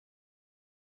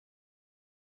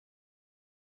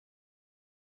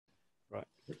Right.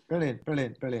 Brilliant,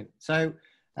 brilliant, brilliant. So,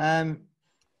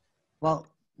 well,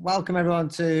 welcome everyone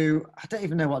to, I don't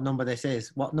even know what number this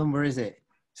is. What number is it?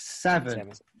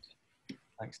 7.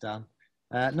 Thanks, Dan.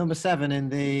 Number 7 in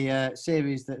the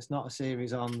series that's not a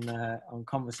series on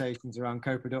conversations around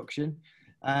co-production.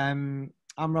 I'm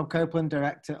Rob Copeland,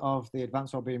 Director of the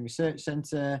Advanced Wellbeing Research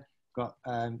Centre. Got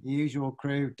the usual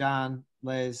crew, Dan,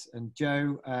 Liz and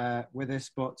Joe with us,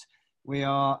 but we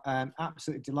are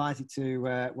absolutely delighted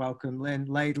to welcome Lynn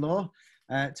Laidlaw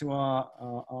to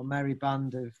our merry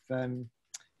band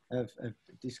of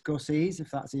discussees, if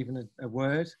that's even a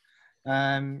word.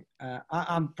 I'm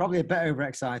probably a bit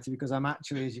overexcited because I'm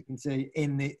actually, as you can see,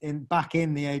 back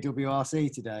in the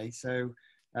AWRC today. So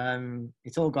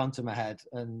it's all gone to my head,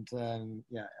 and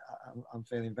yeah, I'm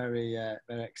feeling very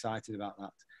very excited about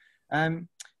that.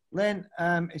 Lynn,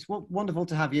 it's wonderful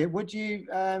to have you. Would you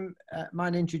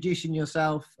mind introducing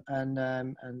yourself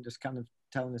and just kind of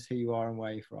telling us who you are and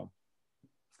where you're from?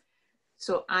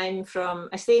 So I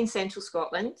stay in central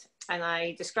Scotland, and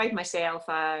I describe myself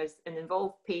as an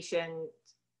involved patient,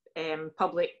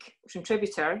 public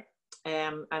contributor.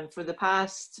 And for the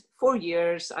past 4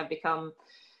 years, I've become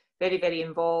very, very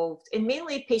involved in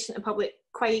mainly patient and public,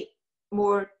 quite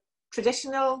more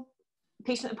traditional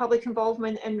patient and public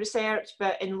involvement in research,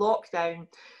 but in lockdown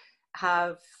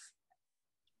have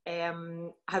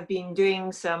been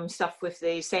doing some stuff with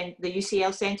the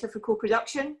UCL Centre for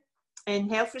Co-Production in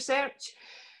health research.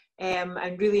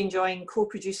 I'm really enjoying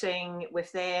co-producing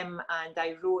with them, and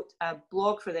I wrote a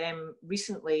blog for them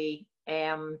recently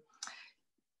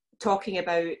talking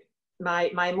about my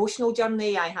emotional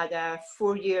journey. I had a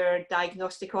 4-year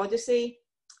diagnostic odyssey,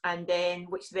 and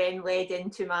which then led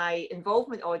into my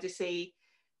involvement odyssey,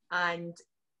 and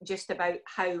just about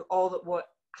how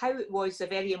it was a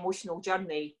very emotional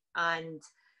journey, and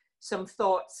some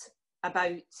thoughts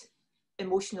about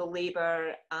emotional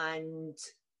labour, and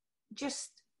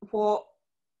just what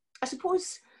I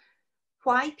suppose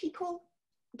why people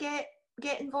get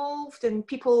involved, and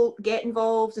people get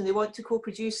involved and they want to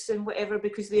co-produce and whatever,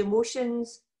 because the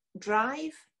emotions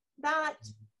drive that,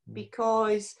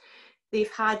 because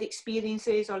they've had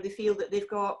experiences, or they feel that they've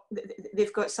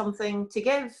got something to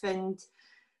give, and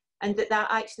that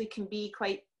actually can be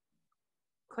quite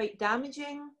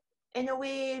damaging in a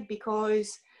way,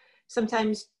 because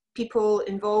sometimes people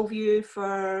involve you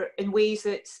in ways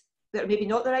that are maybe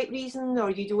not the right reason, or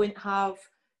you don't have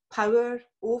power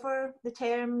over the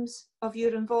terms of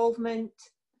your involvement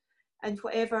and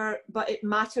whatever, but it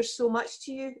matters so much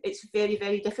to you. It's very,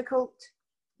 very difficult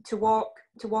to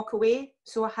walk away.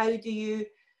 So how do you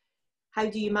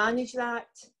manage that?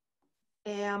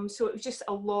 So it was just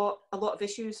a lot of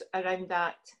issues around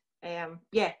that.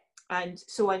 Yeah, and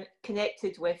so I'm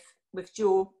connected with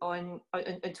Joe on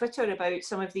Twitter about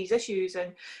some of these issues,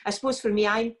 and I suppose for me,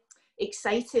 I'm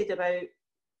excited about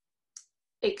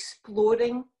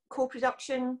exploring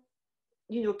co-production,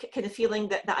 you know, kind of feeling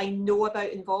that I know about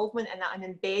involvement, and that I'm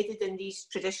embedded in these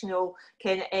traditional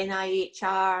kind of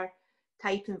NIHR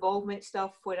type involvement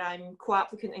stuff, where I'm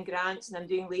co-applicant in grants and I'm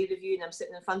doing lay review and I'm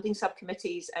sitting in funding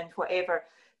subcommittees and whatever.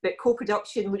 But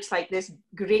co-production looks like this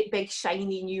great big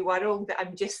shiny new world that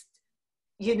I'm just,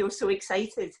 you know, so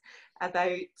excited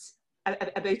about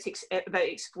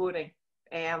exploring.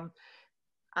 And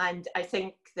I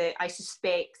think that I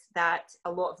suspect that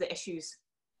a lot of the issues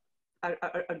are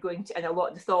going to, and a lot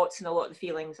of the thoughts and a lot of the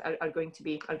feelings are going to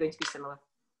be similar.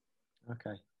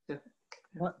 Okay. So,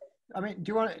 What? I mean, do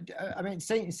you want to, I mean, it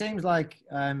seems like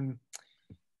a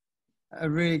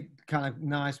really kind of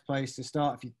nice place to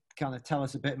start. If you kind of tell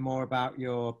us a bit more about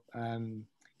your kind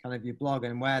of your blog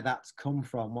and where that's come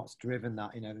from, what's driven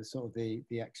that, you know, the sort of the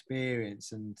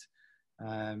experience and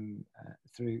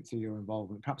through your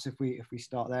involvement. Perhaps if we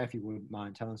start there, if you wouldn't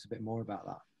mind telling us a bit more about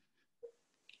that.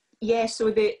 Yeah,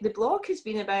 so the blog has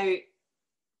been about,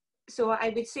 so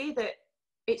I would say that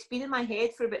it's been in my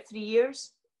head for about 3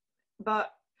 years,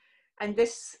 and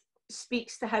this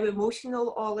speaks to how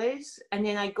emotional all is. And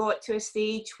then I got to a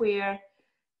stage where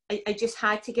I just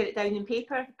had to get it down in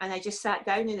paper, and I just sat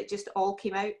down and it just all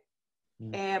came out.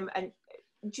 And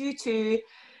due to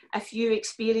a few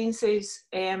experiences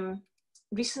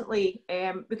recently,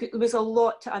 because there was a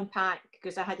lot to unpack,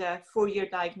 because I had a 4-year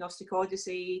diagnostic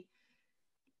odyssey,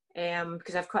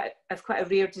 because I've quite a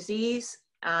rare disease,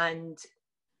 and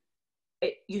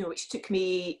it, you know, which took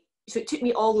me. So it took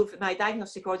me all over, my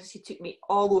diagnostic odyssey took me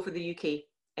all over the UK.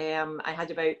 I had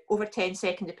about over 10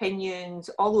 second opinions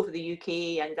all over the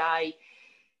UK, and I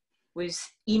was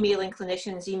emailing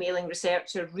clinicians, emailing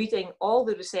researchers, reading all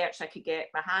the research I could get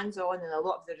my hands on, and a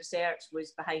lot of the research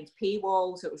was behind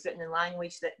paywalls. It was written in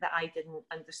language that I didn't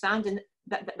understand, and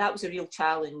that was a real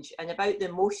challenge. And about the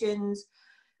emotions,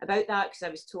 about that, because I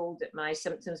was told that my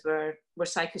symptoms were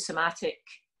psychosomatic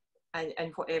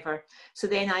and whatever. So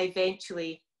then I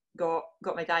eventually got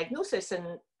my diagnosis,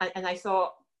 and I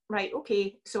thought, right,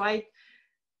 okay, so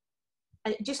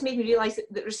and it just made me realise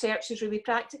that research is really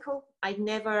practical. I'd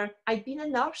been a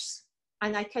nurse,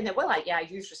 and I kind of, I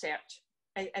use research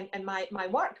in my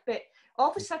work, but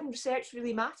all of a sudden research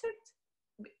really mattered,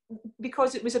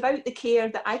 because it was about the care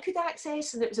that I could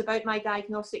access, and it was about my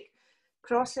diagnostic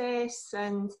process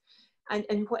and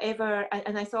whatever.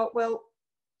 And I thought, well,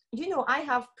 you know, I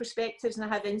have perspectives and I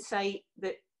have insight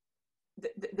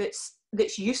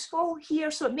that's useful here.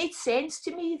 So it made sense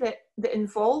to me that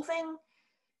involving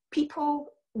people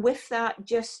with that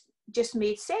just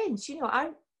made sense. You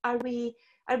know, are we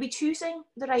choosing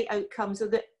the right outcomes? Are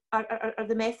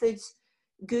the methods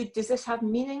good? Does this have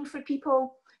meaning for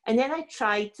people? And then I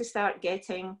tried to start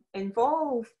getting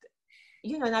involved,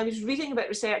 you know, and I was reading about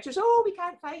researchers, oh, we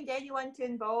can't find anyone to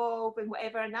involve and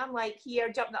whatever. And I'm like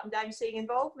here jumping up and down saying,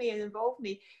 involve me and involve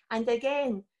me. And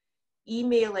again,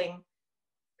 emailing,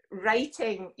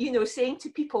 writing, you know, saying to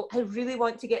people, I really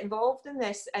want to get involved in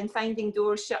this, and finding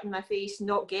doors shut in my face,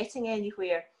 not getting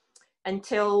anywhere,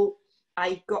 until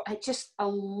I got just a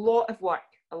lot of work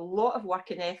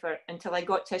and effort, until I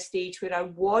got to a stage where I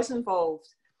was involved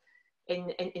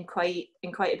in quite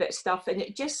a bit of stuff. And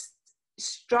it just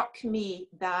struck me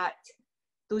that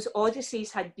those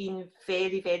odysseys had been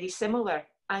very, very similar.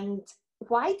 And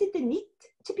why did they need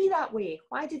to be that way?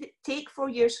 Why did it take 4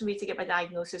 years for me to get my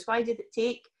diagnosis? Why did it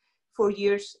take 4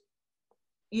 years,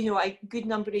 you know, a good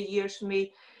number of years for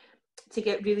me to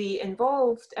get really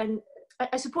involved? And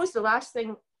I suppose the last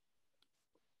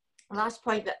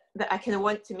point that I kind of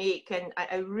want to make, and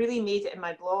I really made it in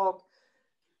my blog,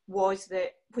 was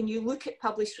that when you look at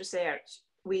published research,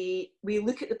 we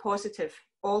look at the positive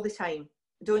all the time,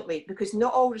 don't we? Because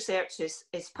not all research is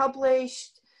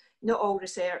published, not all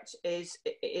research is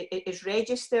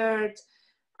registered,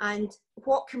 and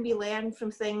what can we learn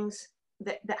from things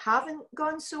that haven't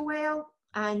gone so well?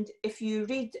 And if you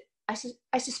read, I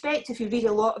suspect if you read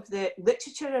a lot of the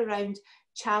literature around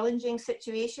challenging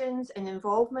situations and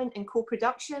involvement in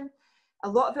co-production, a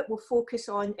lot of it will focus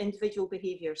on individual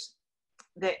behaviours.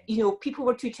 That, you know, people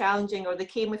were too challenging, or they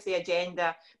came with the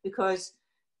agenda, because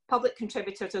public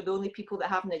contributors are the only people that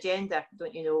have an agenda,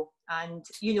 don't you know? And,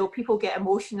 you know, people get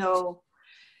emotional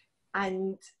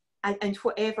and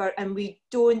whatever, and we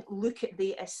don't look at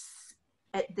the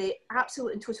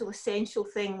absolute and total essential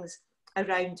things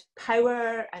around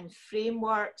power and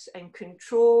frameworks and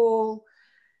control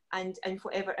and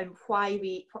whatever, and why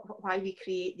we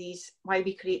create these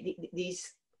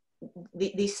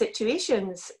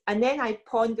situations. And then I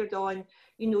pondered on,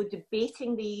 you know,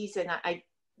 debating these, and I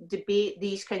debate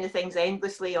these kind of things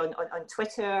endlessly on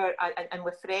Twitter and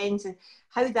with friends, and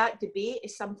how that debate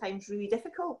is sometimes really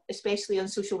difficult, especially on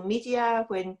social media,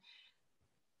 when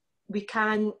we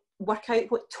can work out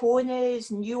what tone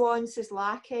is, nuance is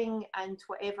lacking and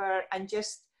whatever, and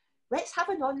just let's have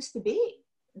an honest debate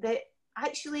that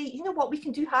actually, you know what, we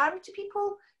can do harm to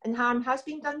people, and harm has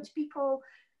been done to people,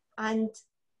 and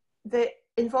the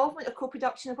involvement of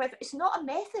co-production, it's not a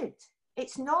method,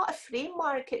 it's not a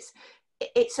framework, it's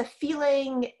a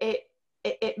feeling,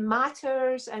 it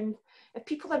matters. And if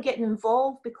people are getting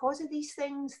involved because of these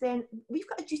things, then we've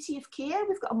got a duty of care,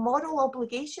 we've got a moral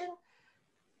obligation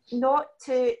not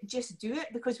to just do it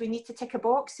because we need to tick a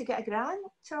box to get a grant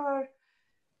or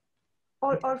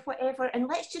whatever. And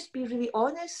let's just be really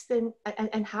honest and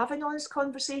have an honest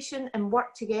conversation and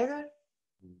work together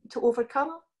to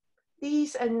overcome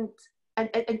these, and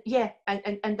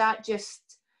that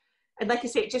just, and like I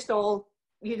say, it just all,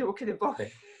 you know, kind of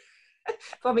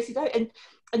vomited out.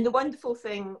 And the wonderful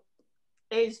thing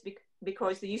is,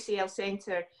 because the UCL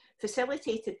Centre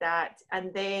facilitated that,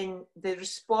 and then the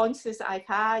responses that I've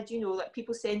had, you know, like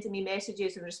people sending me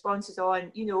messages and responses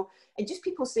on, you know, and just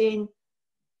people saying,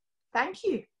 thank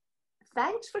you,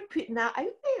 thanks for putting that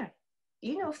out there,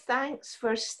 you know, thanks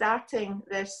for starting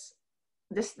this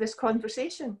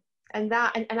conversation. And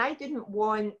I didn't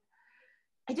want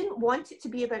it to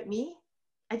be about me.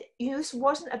 You know, this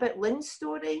wasn't about Lynn's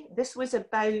story. This was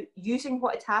about using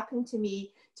what had happened to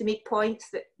me to make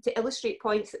points to illustrate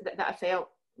points that I felt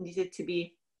needed to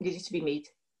be made.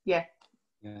 Yeah.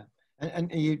 Yeah.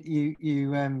 And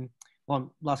you one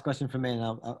last question from me, and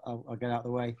I'll get out of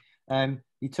the way.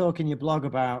 You talk in your blog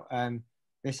about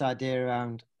this idea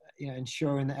around,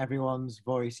 ensuring that everyone's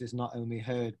voice is not only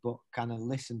heard but kind of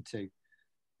listened to.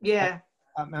 Yeah.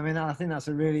 I mean, I think that's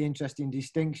a really interesting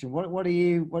distinction. What do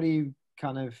you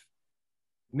kind of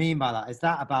mean by that? Is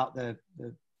that about the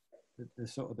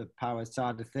sort of the power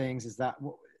side of things? Is that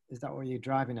what you're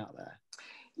driving at there?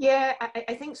 Yeah,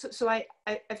 I think so. So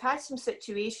I've had some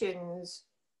situations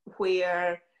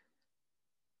where,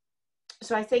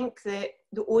 so I think that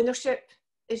the ownership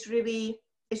is really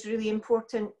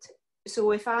important.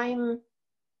 So if I'm,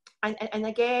 and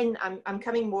again, I'm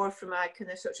coming more from a kind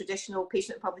of sort of traditional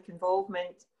patient and public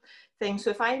involvement thing.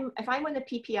 So if I'm on a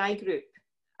PPI group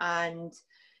and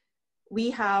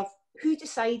we have, who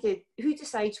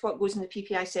decides what goes in the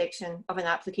PPI section of an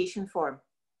application form?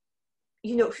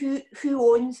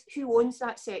 Who owns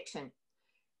that section?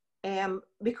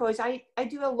 Because I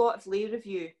do a lot of lay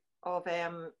review of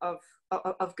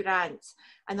grants,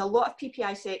 and a lot of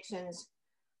PPI sections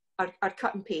are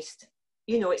cut and paste.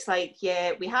 It's like,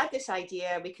 yeah, we had this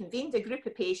idea, we convened a group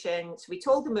of patients, we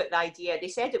told them about the idea, they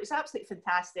said it was absolutely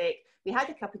fantastic, we had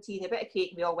a cup of tea and a bit of cake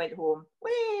and we all went home.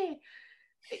 Way!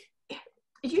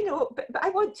 But I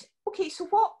want, okay, so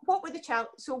what were the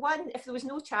challenges? So one, if there was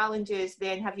no challenges,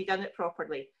 then have you done it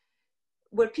properly?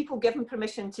 Were people given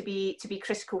permission to be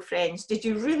critical friends? Did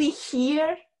you really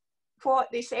hear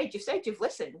what they said? You've said you've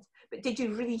listened, but did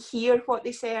you really hear what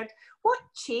they said? What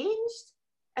changed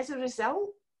as a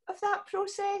result of that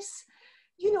process?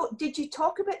 Did you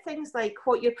talk about things like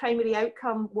what your primary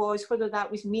outcome was, whether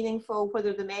that was meaningful,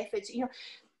 whether the methods,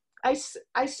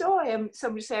 I saw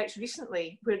some research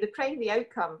recently where the primary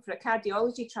outcome for a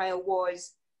cardiology trial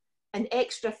was an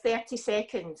extra 30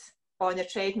 seconds on a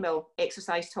treadmill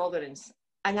exercise tolerance.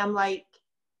 And I'm like,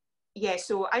 yeah,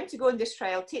 so I'm to go on this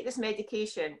trial, take this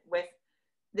medication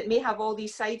that may have all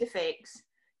these side effects,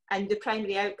 and the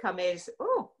primary outcome is,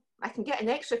 oh, I can get an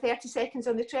extra 30 seconds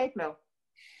on the treadmill.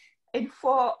 In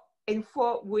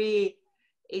what way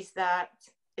is that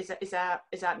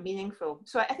meaningful?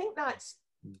 So I think that's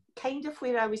kind of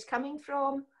where I was coming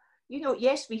from.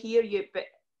 Yes, we hear you, but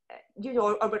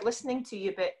or we're listening to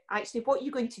you, but actually what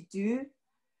you're going to do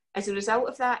as a result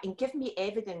of that, and give me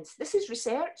evidence. This is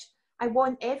research. I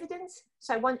want evidence.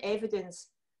 So I want evidence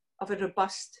of a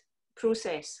robust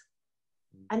process.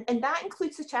 And that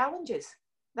includes the challenges.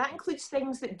 That includes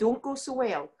things that don't go so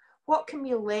well. What can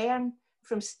we learn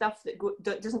from stuff that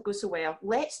doesn't go so well?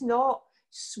 Let's not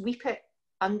sweep it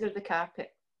under the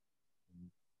carpet.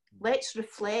 Let's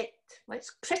reflect. Let's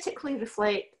critically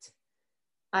reflect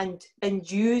and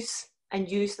use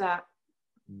that.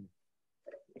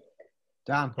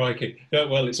 Dan. Crikey. Yeah,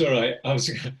 well, it's all right.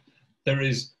 There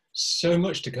is so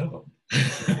much to go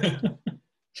on.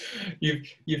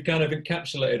 You've kind of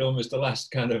encapsulated almost the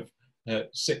last kind of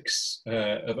 6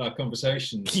 of our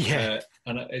conversations. Yeah.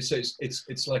 And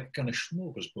it's like a kind of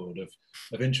smorgasbord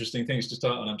of interesting things to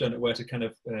start on. I don't know where to kind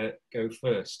of go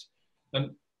first.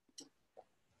 And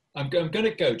I'm going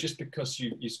to go, just because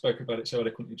you spoke about it so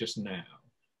eloquently just now,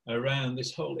 around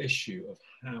this whole issue of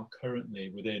how currently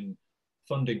within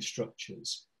funding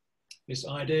structures, this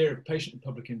idea of patient and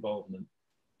public involvement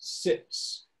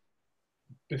sits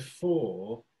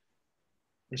before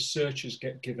researchers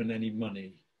get given any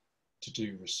money to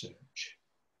do research.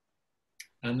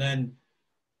 And then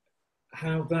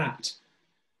how that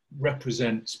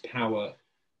represents power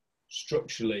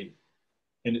structurally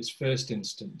in its first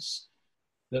instance,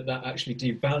 that actually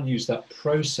devalues that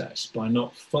process by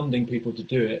not funding people to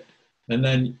do it. And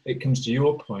then it comes to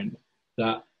your point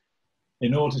that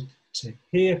in order to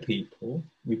hear people,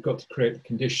 we've got to create the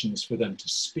conditions for them to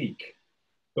speak.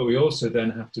 But we also then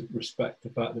have to respect the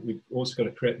fact that we've also got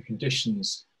to create the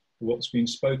conditions for what's been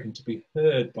spoken to be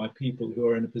heard by people who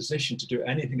are in a position to do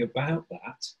anything about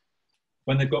that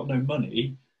when they've got no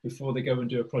money before they go and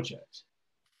do a project.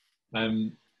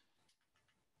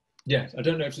 Yeah, I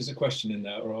don't know if there's a question in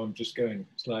there or I'm just going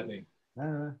slightly.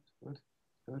 Good.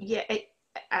 Yeah,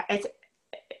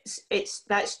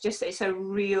 it's a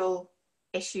real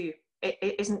issue,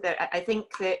 isn't there? I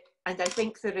think that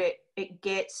it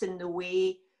gets in the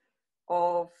way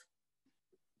of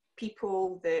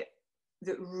people that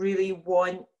really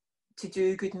want to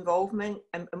do good involvement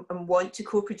and want to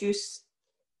co-produce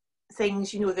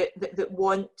things, that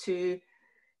want to,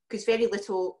 because very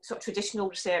little sort of traditional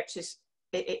research is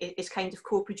kind of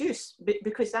co-produce,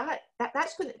 because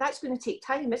that's going to take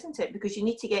time, isn't it? Because you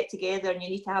need to get together and you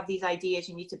need to have these ideas,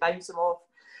 you need to bounce them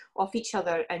off each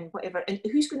other and whatever. And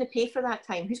who's going to pay for that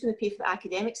time? Who's going to pay for the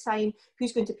academics' time?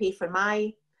 Who's going to pay for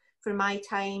my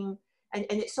time? And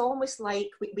it's almost like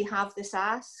we have this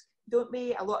ask, don't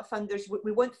we? A lot of funders,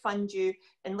 we won't fund you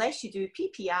unless you do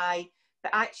PPI,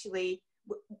 but actually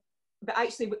but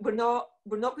actually we're not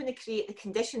going to create the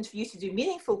conditions for you to do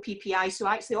meaningful PPI. So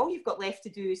actually all you've got left to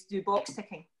do is do box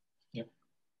ticking. Yep.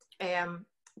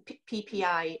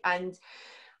 PPI. And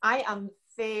I am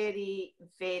very,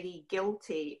 very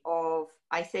guilty of,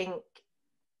 I think,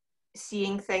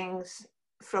 seeing things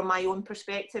from my own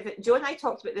perspective. Joe and I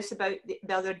talked about this about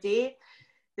the other day,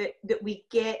 that we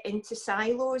get into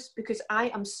silos, because I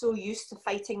am so used to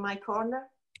fighting my corner.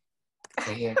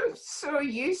 Yeah. I'm so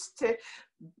used to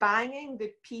banging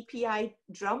the PPI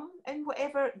drum and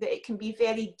whatever, that it can be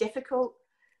very difficult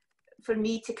for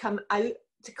me to climb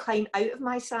out of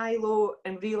my silo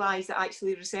and realise that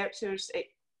actually researchers,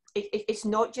 it's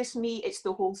not just me, it's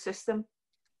the whole system.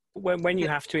 When you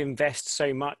have to invest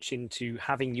so much into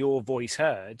having your voice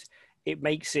heard, it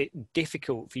makes it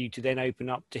difficult for you to then open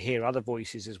up to hear other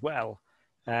voices as well,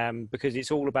 because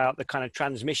it's all about the kind of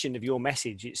transmission of your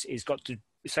message. It's got to,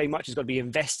 so much has got to be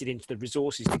invested into the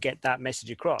resources to get that message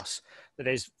across, that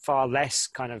there's far less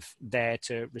kind of there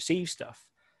to receive stuff.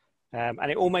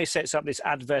 And it almost sets up this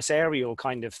adversarial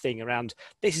kind of thing around,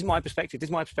 this is my perspective,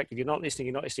 you're not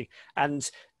listening.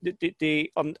 And at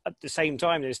the same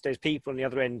time, there's people on the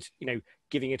other end, you know,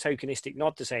 giving a tokenistic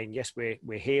nod to saying, yes, we're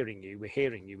hearing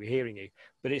you,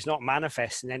 but it's not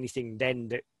manifesting anything then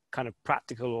that kind of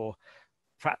practical or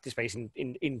practice-based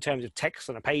in terms of text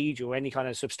on a page or any kind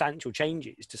of substantial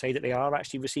changes to say that they are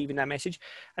actually receiving that message.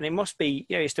 And it must be,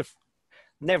 you know, it's the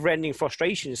never-ending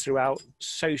frustrations throughout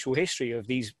social history of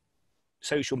these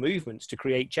social movements to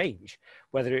create change,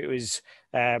 whether it was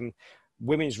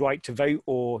women's right to vote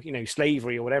or, you know,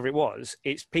 slavery or whatever it was.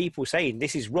 It's people saying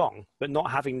this is wrong, but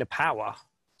not having the power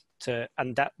to,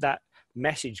 and that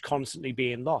message constantly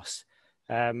being lost.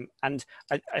 And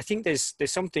I think there's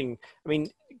something, I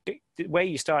mean, where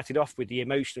you started off with the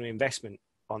emotional investment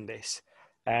on this,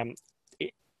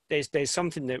 there's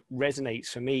something that resonates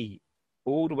for me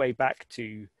all the way back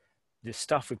to the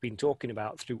stuff we've been talking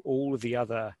about through all of the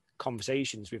other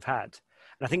conversations we've had.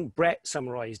 And I think Brett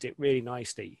summarized it really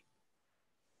nicely,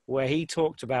 where he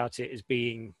talked about it as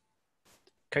being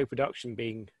co-production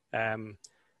being a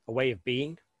way of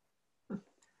being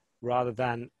rather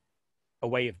than a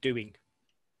way of doing.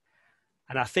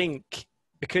 And I think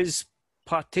because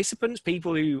participants,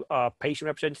 people who are patient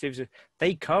representatives,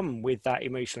 they come with that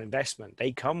emotional investment.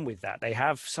 They come with that.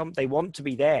 They want to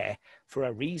be there for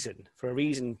a reason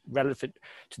relevant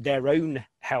to their own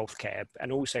healthcare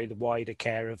and also the wider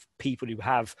care of people who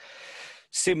have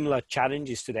similar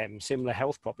challenges to them, similar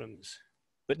health problems.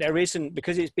 But there isn't,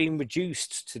 because it's been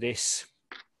reduced to this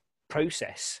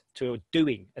process, to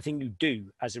doing a thing you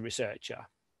do as a researcher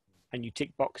and you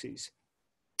tick boxes,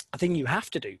 a thing you have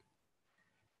to do.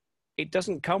 It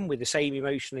doesn't come with the same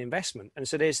emotional investment. And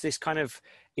so there's this kind of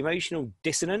emotional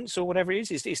dissonance or whatever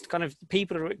it is. It's kind of,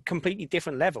 people are at completely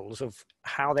different levels of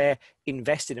how they're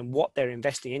invested and what they're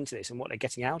investing into this and what they're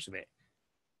getting out of it.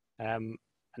 And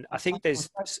I think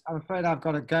I'm afraid I've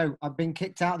got to go. I've been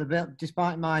kicked out of the building,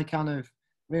 despite my kind of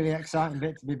really exciting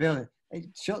bit to be building. It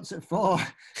shuts at 4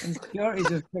 and security's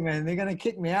just come in. They're going to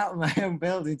kick me out of my own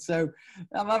building. So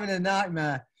I'm having a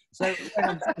nightmare. So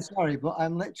I'm so sorry, but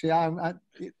I'm literally,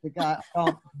 the guy, I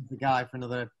can't the guy for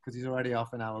another, because he's already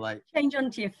off an hour late. Change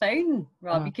onto your phone,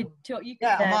 Rob. You could talk, do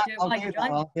I'll do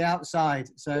that. I'll be outside.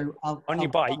 So I'll your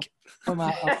bike. I'll come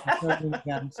out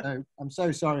again. So I'm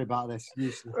so sorry about this.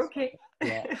 Useless. Okay.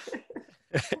 Yeah.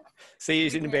 See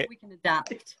you in a bit. We can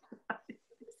adapt.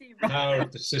 See you, Rob. Power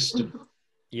of the system.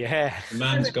 Yeah. The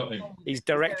man's got him. He's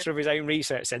director of his own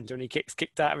research centre and he gets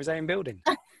kicked out of his own building.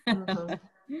 Mm-hmm.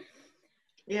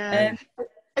 Yeah,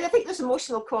 and I think there's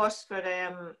emotional costs for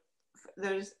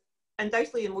there's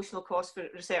undoubtedly emotional costs for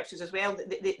researchers as well.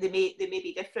 They may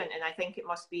be different, and I think it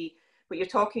must be what you're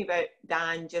talking about,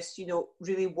 Dan. Just, you know,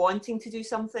 really wanting to do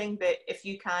something, but if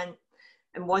you can't,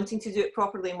 and wanting to do it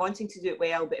properly and wanting to do it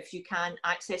well, but if you can't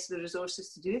access the resources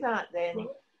to do that, then.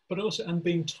 Well, but also, and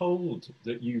being told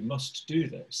that you must do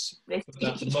this, but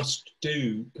that must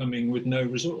do coming with no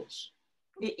resource.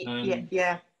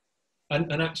 Yeah.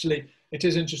 And actually, it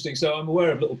is interesting. So I'm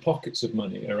aware of little pockets of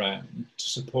money around to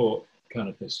support kind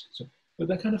of this, but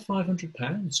they're kind of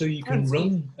 £500. So you can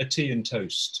run a tea and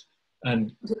toast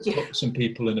and put some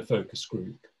people in a focus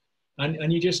group,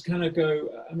 and you just kind of go.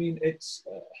 I mean, it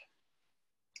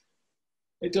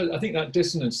does. I think that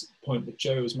dissonance point that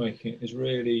Joe was making is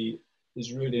really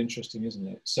interesting, isn't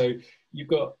it? So you've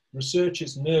got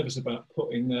researchers nervous about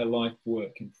putting their life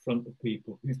work in front of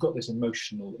people who've got this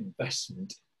emotional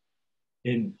investment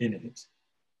in it,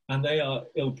 and they are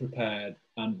ill-prepared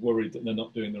and worried that they're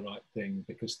not doing the right thing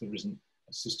because there isn't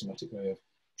a systematic way of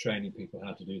training people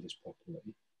how to do this properly,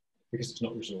 because it's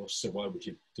not resourced. So why would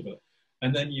you develop?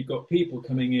 And then you've got people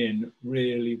coming in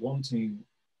really wanting,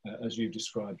 as you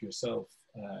described yourself,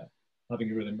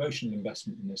 having a real emotional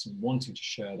investment in this and wanting to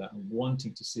share that and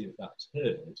wanting to see that that's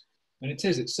heard. And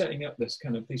it's setting up this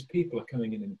kind of, these people are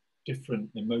coming in different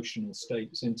emotional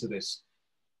states into this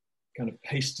kind of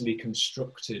hastily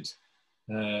constructed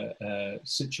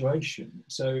situation.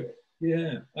 So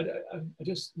yeah, I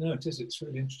just, no, it's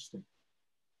really interesting.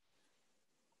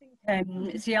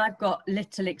 See, I've got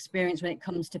little experience when it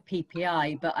comes to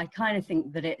PPI, but I kind of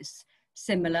think that it's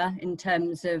similar in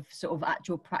terms of sort of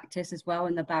actual practice as well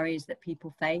and the barriers that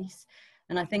people face.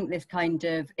 And I think this kind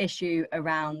of issue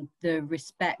around the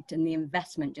respect and the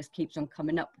investment just keeps on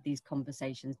coming up with these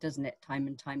conversations, doesn't it, time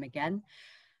and time again.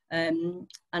 And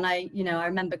I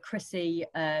remember Chrissy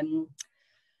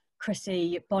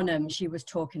Bonham, she was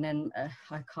talking in,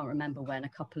 I can't remember when, a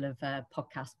couple of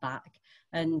podcasts back.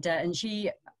 And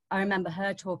I remember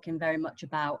her talking very much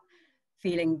about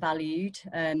feeling valued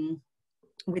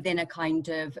within a kind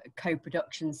of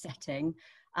co-production setting.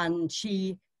 And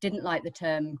she didn't like the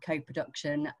term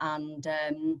co-production and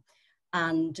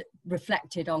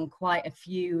reflected on quite a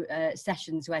few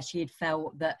sessions where she had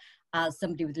felt that as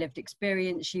somebody with lived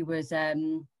experience, she was,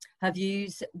 her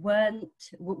views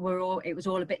it was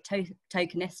all a bit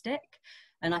tokenistic.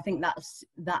 And I think that's,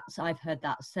 I've heard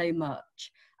that so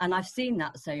much. And I've seen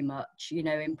that so much, you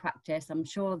know, in practice. I'm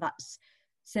sure that's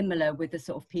similar with the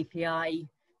sort of PPI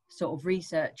sort of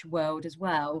research world as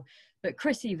well. But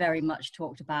Chrissy very much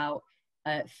talked about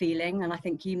feeling. And I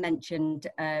think you mentioned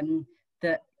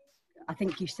that, I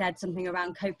think you said something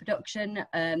around co-production.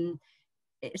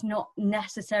 It's not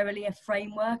necessarily a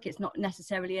framework, it's not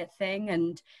necessarily a thing,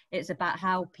 and it's about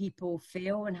how people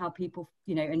feel and how people,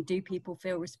 you know, and do people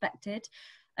feel respected.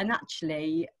 And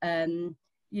actually,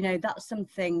 you know, that's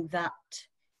something that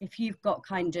if you've got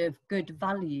kind of good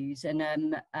values and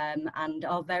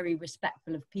are very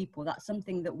respectful of people, that's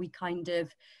something that we kind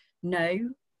of know,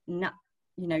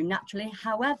 naturally.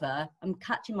 However, I'm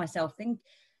catching myself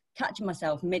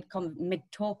mid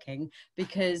talking,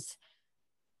 because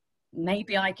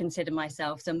maybe I consider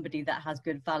myself somebody that has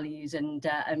good values and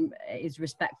is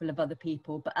respectful of other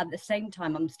people, but at the same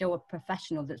time, I'm still a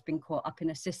professional that's been caught up in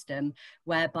a system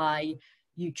whereby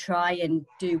you try and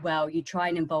do well, you try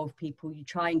and involve people, you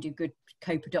try and do good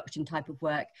co-production type of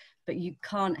work, but you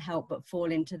can't help but fall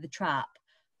into the trap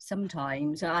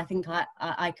sometimes. I think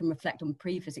I can reflect on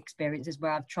previous experiences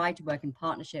where I've tried to work in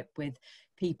partnership with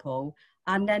people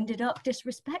and ended up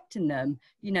disrespecting them,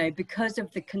 you know, because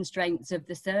of the constraints of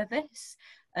the service.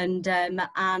 And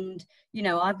you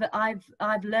know,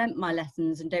 I've learnt my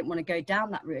lessons and don't want to go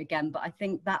down that route again. But I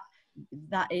think that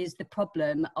is the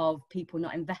problem of people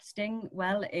not investing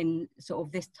well in sort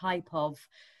of this type of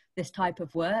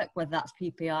work, whether that's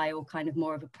PPI or kind of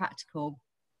more of a practical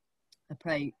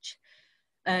approach.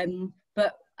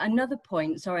 But another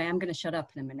point, sorry, I'm going to shut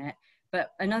up in a minute.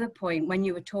 But another point, when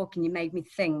you were talking, you made me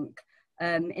think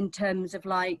in terms of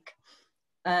like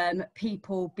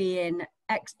people being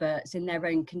experts in their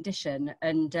own condition,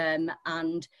 and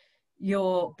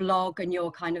your blog and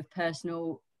your kind of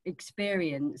personal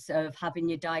experience of having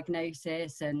your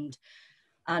diagnosis and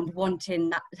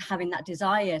wanting that, having that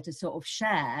desire to sort of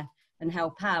share and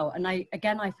help out. And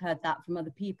I've heard that from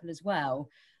other people as well.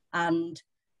 And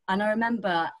I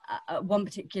remember one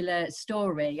particular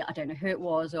story, I don't know who it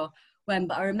was or when,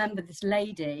 but I remember this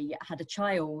lady had a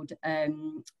child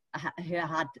who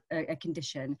had a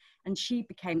condition, and she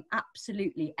became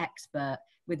absolutely expert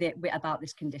about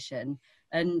this condition.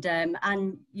 And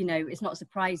you know, it's not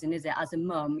surprising, is it? As a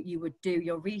mum, you would do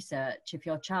your research if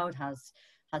your child has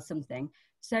something.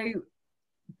 So,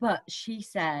 but she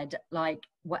said, like,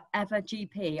 whatever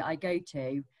GP I go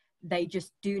to, they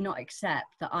just do not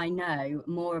accept that I know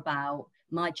more about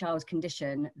my child's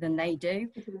condition than they do.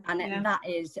 And that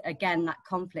is, again, that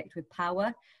conflict with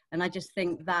power. And I just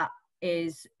think that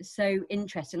is so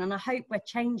interesting. And I hope we're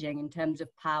changing in terms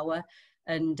of power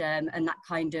and that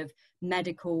kind of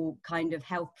medical kind of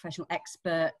health professional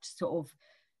expert sort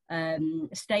of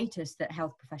status that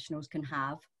health professionals can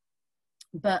have.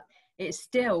 But it's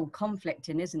still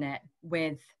conflicting, isn't it,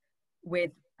 with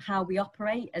how we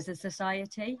operate as a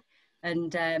society.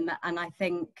 And I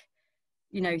think,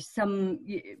 you know,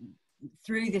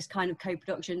 through this kind of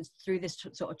co-productions, through this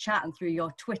sort of chat and through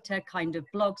your Twitter kind of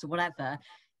blogs or whatever,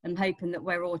 I'm hoping that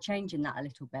we're all changing that a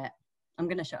little bit. I'm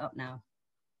going to shut up now.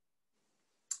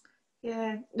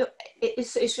 Yeah, no,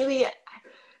 it's really.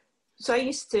 So I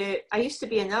used to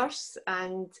be a nurse,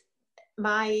 and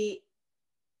I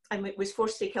was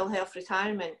forced to take ill health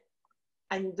retirement,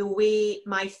 and the way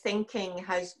my thinking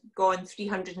has gone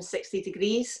 360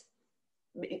 degrees.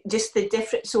 Just the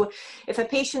different. So if a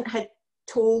patient had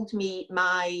told me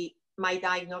my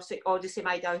diagnostic odyssey,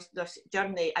 my diagnostic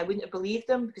journey, I wouldn't have believed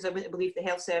them, because I wouldn't have believed the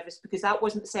health service, because that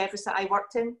wasn't the service that I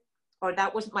worked in, or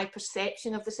that wasn't my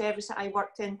perception of the service that I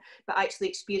worked in. But actually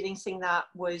experiencing that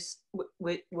was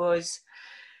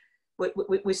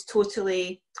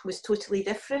totally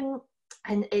different.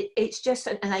 And it's just,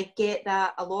 and I get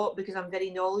that a lot because I'm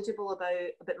very knowledgeable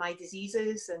about my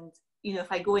diseases. And, you know,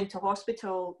 if I go into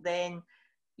hospital, then,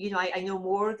 you know, I know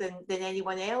more than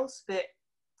anyone else. But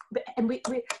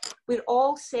we're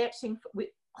all searching for,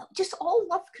 we just all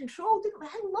love control, didn't we?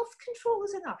 I love control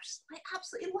as a nurse. I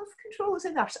absolutely love control as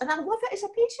a nurse. And I love it as a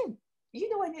patient, you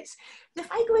know. And it's, if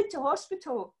I go into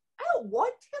hospital, I don't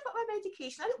want to give up my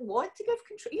medication. I don't want to give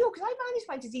control, you know, because I manage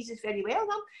my diseases very well.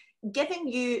 And I'm giving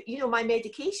you, you know, my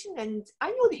medication, and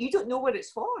I know that you don't know what it's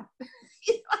for.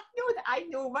 You know, I know that I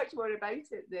know much more about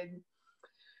it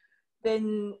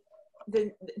than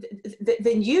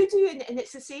you do. And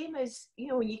it's the same as, you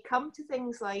know, when you come to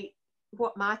things like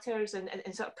what matters and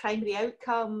sort of primary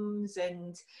outcomes,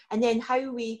 and then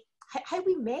how we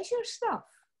measure stuff.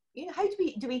 You know, how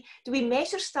do we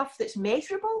measure stuff that's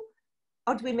measurable?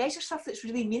 Or do we measure stuff that's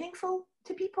really meaningful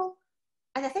to people?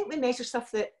 And I think we measure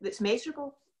stuff that's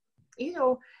measurable. You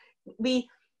know,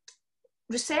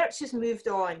 research has moved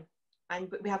on,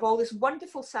 and we have all this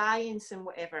wonderful science and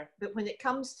whatever. But when it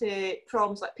comes to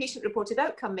problems like patient-reported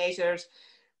outcome measures,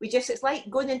 it's like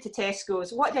going into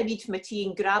Tesco's. What do I need for my tea?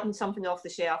 And grabbing something off the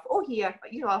shelf. Oh, here,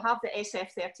 you know, I'll have the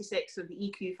SF36 or the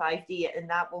EQ5D, and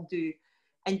that will do.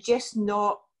 And just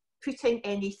not putting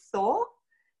any thought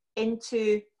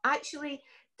into, actually,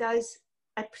 does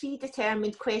a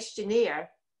predetermined questionnaire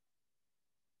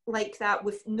like that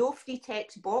with no free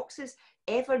text boxes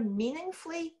ever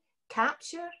meaningfully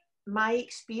capture my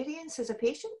experience as a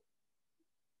patient?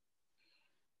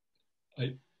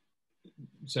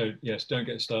 So yes, don't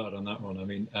get started on that one. I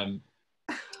mean,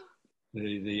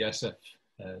 the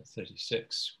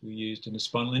SF36 we used in a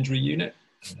spinal injury unit.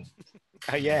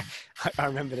 Oh yeah, I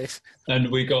remember this. And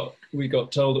we got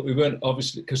told that we weren't,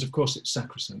 obviously, because of course it's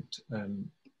sacrosanct,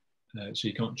 so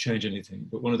you can't change anything.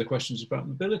 But one of the questions is about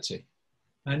mobility,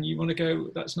 and you want to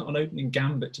go, that's not an opening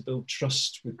gambit to build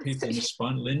trust with people in the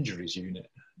spinal injuries unit,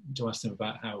 to ask them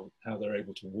about how they're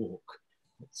able to walk.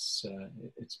 It's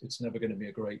never going to be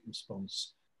a great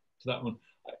response to that one.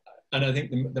 And I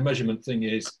think the measurement thing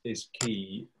is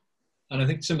key. And I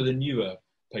think some of the newer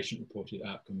patient-reported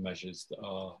outcome measures that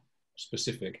are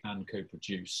specific and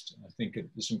co-produced, I think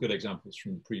there's some good examples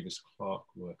from the previous Clark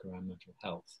work around mental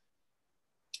health.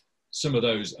 Some of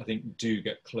those, I think, do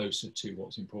get closer to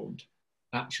what's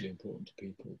actually important to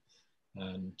people.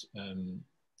 And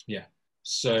yeah,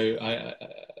 so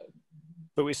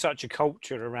but with such a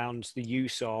culture around the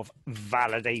use of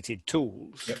validated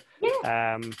tools,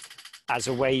 Yep. As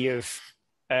a way of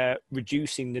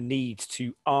reducing the need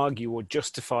to argue or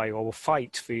justify or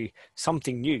fight for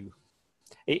something new.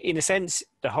 In a sense,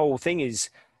 the whole thing is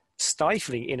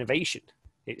stifling innovation.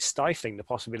 It's stifling the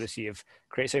possibility of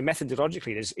creating. So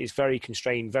methodologically, it's very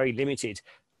constrained, very limited,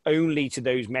 only to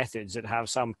those methods that have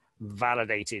some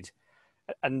validated.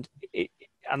 And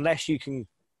unless you can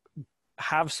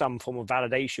have some form of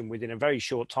validation within a very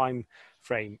short time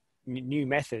frame, new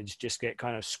methods just get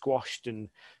kind of squashed and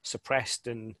suppressed.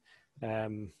 And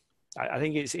I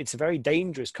think it's a very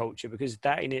dangerous culture, because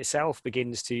that in itself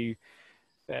begins to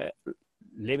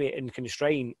limit and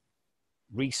constrain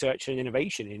research and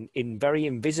innovation in very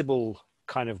invisible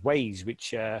kind of ways,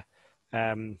 which are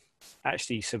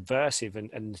actually subversive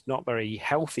and not very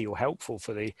healthy or helpful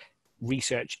for the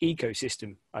research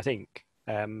ecosystem, I think.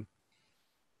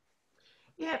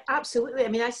 Yeah, absolutely. I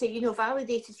mean, I say, you know,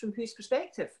 validated from whose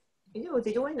perspective? You know,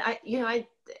 they don't,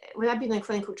 when I've been in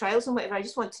clinical trials and whatever, I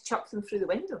just want to chuck them through the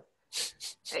window.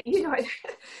 You know,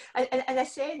 and I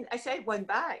sent one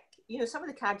back. You know, some of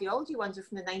the cardiology ones are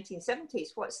from the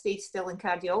 1970s. What stayed still in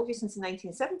cardiology since the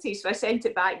 1970s? So I sent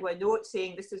it back with a note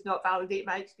saying, this does not validate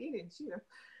my experience, you know,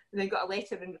 and then got a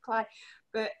letter in reply.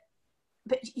 But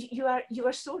you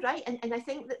are so right. And I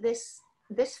think that this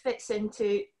fits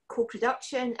into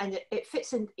co-production, and it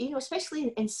fits in, you know,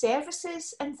 especially in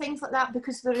services and things like that,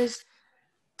 because there is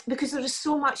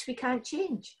so much we can't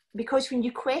change. Because when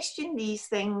you question these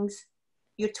things,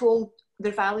 you're told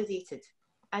they're validated.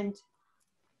 And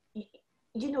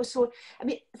you know, so I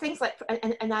mean, things like,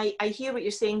 and I hear what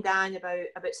you're saying, Dan,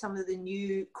 about some of the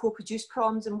new co-produced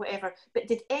proms and whatever, but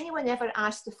did anyone ever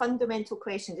ask the fundamental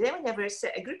question? Did anyone ever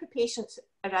sit a group of patients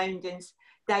around and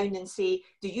down and say,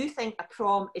 do you think a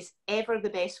prom is ever the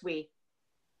best way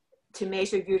to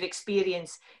measure your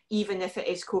experience, even if it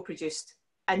is co-produced?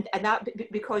 And that,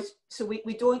 because, so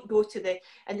we don't go to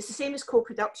and it's the same as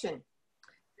co-production.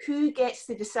 who gets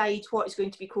to decide what is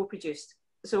going to be co-produced?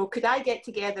 So could I get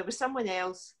together with someone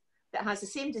else that has the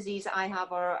same disease that I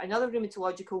have, or another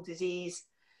rheumatological disease,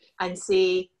 and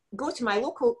say, go to my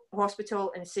local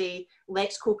hospital and say,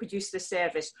 let's co-produce this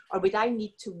service? Or would I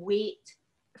need to wait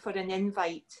for an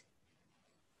invite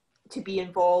to be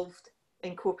involved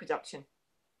in co-production?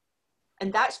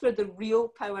 And that's where the real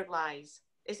power lies,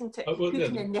 isn't it? Who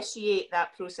can initiate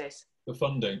that process? The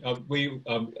funding.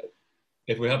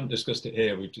 If we haven't discussed it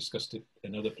here, we've discussed it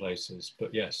in other places.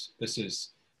 But yes, this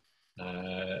is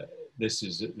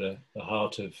at the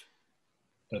heart of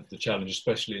the challenge,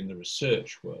 especially in the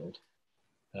research world,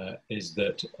 is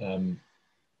that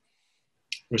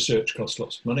research costs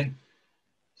lots of money.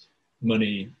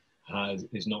 Money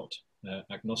is not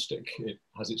agnostic. It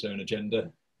has its own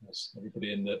agenda, as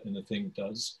everybody in the thing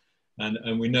does.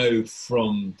 And we know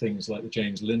from things like the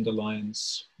James Lind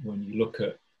Alliance, when you look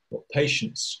at what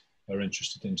patients are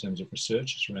interested in terms of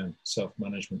research, it's around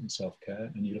self-management and self-care,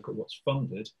 and you look at what's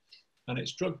funded, and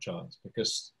it's drug trials,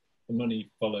 because the money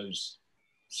follows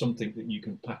something that you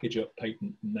can package up,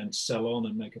 patent, and then sell on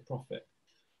and make a profit.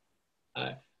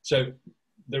 So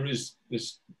there is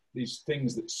these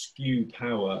things that skew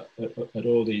power at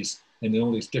all these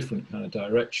different kind of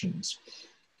directions.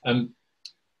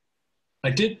 I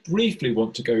did briefly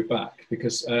want to go back,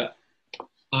 because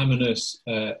I'm a nurse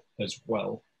as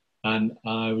well, and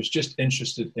I was just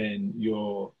interested in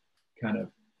your kind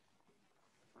of,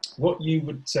 what you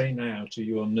would say now to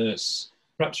your nurse,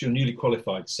 perhaps your newly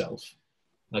qualified self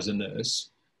as a nurse,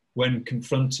 when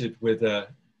confronted with a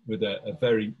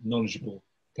very knowledgeable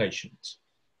patient.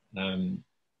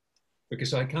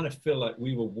 Because I kind of feel like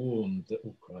we were warned that,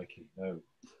 oh crikey, no,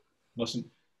 mustn't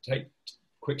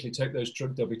quickly take those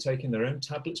drugs, they'll be taking their own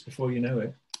tablets before you know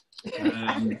it.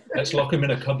 Let's lock them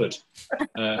in a cupboard,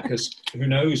 because who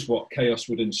knows what chaos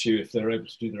would ensue if they're able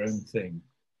to do their own thing.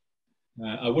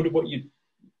 I wonder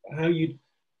how you'd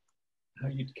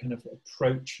kind of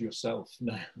approach yourself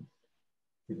now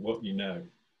with what you know.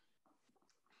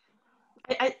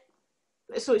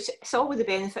 So it's all with the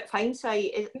benefit of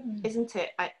hindsight, isn't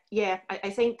it? I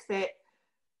think that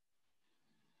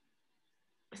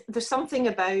there's something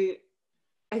about,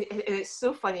 it's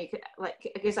so funny, like,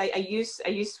 because I use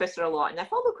Twitter a lot, and I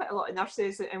follow quite a lot of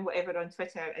nurses and whatever on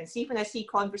Twitter, and see when I see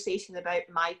conversation about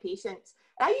my patients,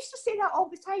 and I used to say that all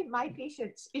the time, my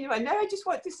patients, you know, and now I just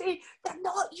want to say they're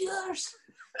not yours.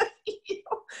 You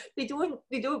know,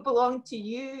 they don't belong to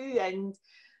you, and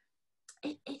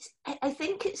I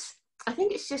think it's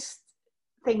just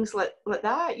things like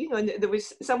that, you know. And there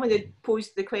was someone that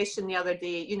posed the question the other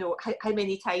day, you know, how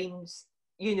many times,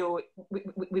 you know,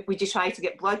 would you try to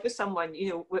get blood with someone, you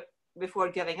know, before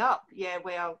giving up? Yeah,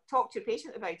 well, talk to your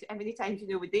patient about it. How many times, you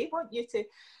know, would they want you to?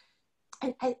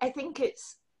 And I think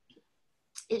it's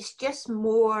just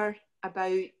more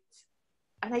about,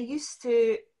 and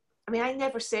I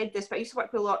never said this, but I used to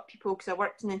work with a lot of people, because I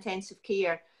worked in intensive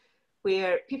care,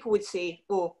 where people would say,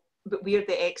 oh, but we're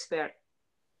the expert.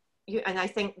 And I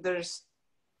think there's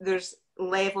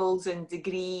levels and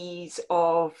degrees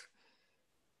of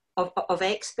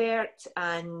expert,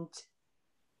 and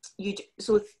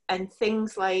and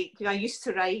things like, you know, I used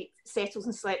to write settles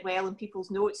and slept well in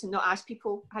people's notes and not ask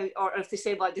people how, or if they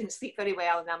said, well, I didn't sleep very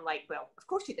well, and I'm like, well, of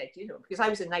course you did, you know, because I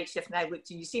was a night shift and I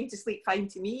looked and you seemed to sleep fine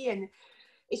to me. And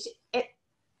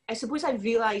I suppose I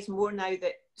realise more now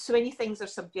that so many things are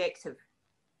subjective.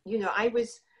 You know,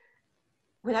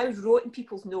 when I was writing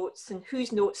people's notes, and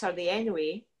whose notes are they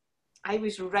anyway, I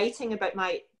was writing about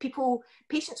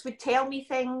patients would tell me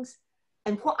things,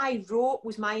 and what I wrote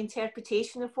was my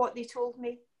interpretation of what they told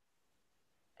me.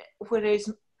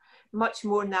 Whereas much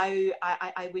more now,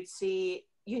 I would say,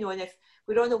 you know, and if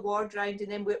we're on a ward round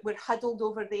and then we're huddled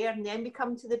over there and then we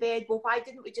come to the bed, well, why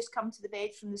didn't we just come to the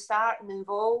bed from the start and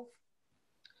involve?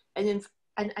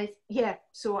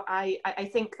 So I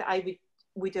think that I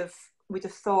would have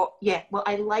thought, yeah, well,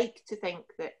 I like to think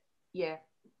that, yeah.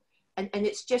 And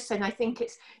it's just, and I think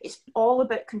it's all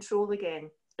about control again.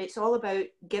 It's all about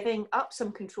giving up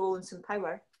some control and some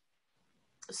power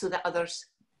so that others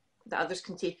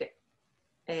can take it.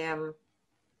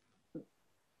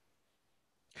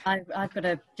 I've got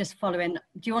to just follow in.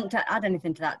 Do you want to add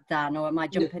anything to that, Dan, or am I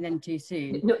jumping in too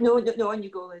soon? No, on you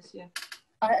go, Liz, yeah.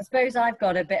 I suppose I've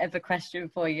got a bit of a question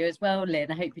for you as well, Lynn.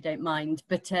 I hope you don't mind.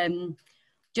 But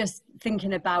just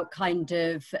thinking about kind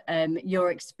of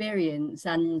your experience,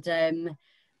 and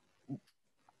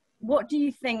what do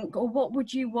you think, or what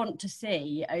would you want to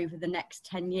see over the next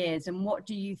 10 years? And what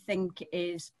do you think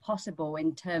is possible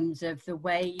in terms of the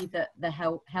way that the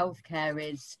healthcare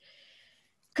is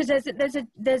because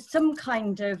there's some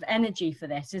kind of energy for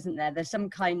this, isn't there? There's some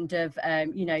kind of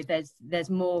you know, there's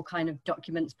more kind of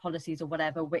documents, policies or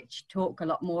whatever, which talk a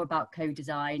lot more about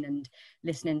co-design and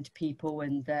listening to people,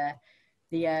 and the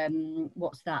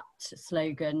what's that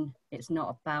slogan? It's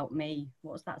not about me.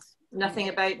 What's that? Nothing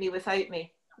about me without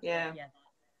me. Yeah.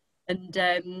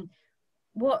 And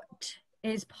what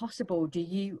is possible?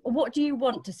 What do you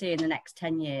want to see in the next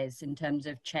 10 years in terms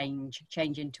of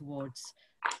changing towards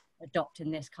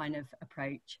adopting this kind of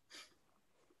approach?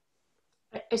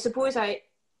 I suppose I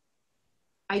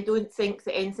don't think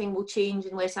that anything will change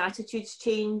unless attitudes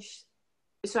change.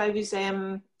 So I was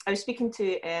speaking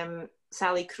to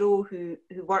Sally Crowe, who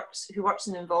works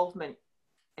in involvement,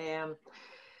 and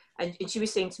she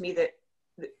was saying to me that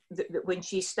when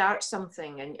she starts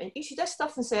something, and she does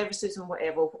stuff in services and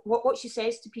whatever, what she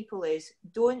says to people is,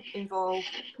 don't involve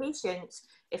patients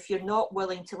if you're not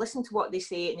willing to listen to what they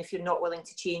say, and if you're not willing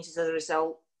to change as a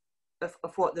result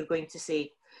of what they're going to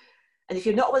say. And if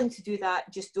you're not willing to do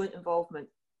that, just don't involvement.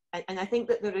 And I think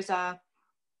that there is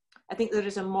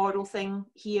a moral thing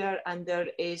here, and there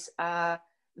is a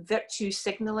virtue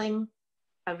signalling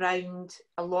around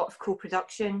a lot of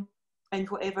co-production and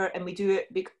whatever, and we do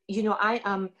it because, you know, I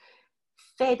am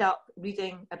fed up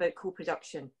reading about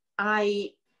co-production.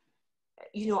 I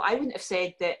wouldn't have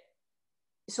said that.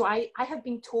 So I have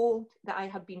been told that I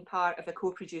have been part of a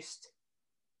co-produced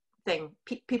thing.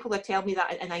 People are telling me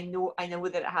that, and I know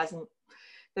that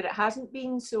it hasn't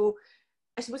been. So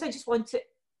I suppose I just want it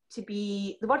to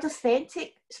be, the word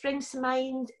authentic springs to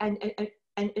mind, and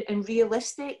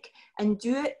realistic, and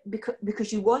do it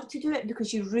because you want to do it,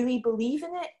 because you really believe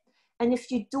in it. And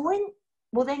if you don't,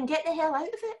 well, then get the hell out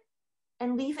of it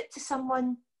and leave it to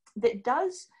someone that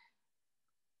does,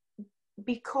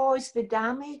 because the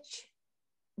damage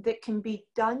that can be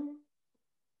done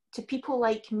to people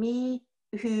like me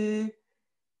who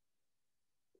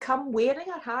come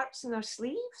wearing our hearts in our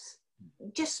sleeves,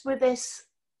 just with this,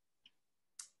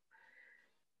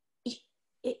 it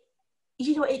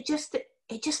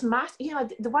just matters. You know,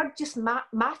 the word just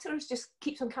matters just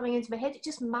keeps on coming into my head. It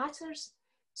just matters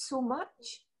so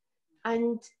much.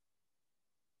 And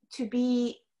to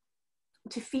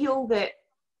feel that,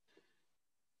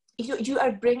 you know, you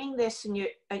are bringing this, and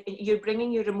you're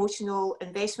bringing your emotional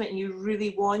investment, and you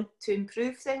really want to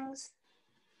improve things.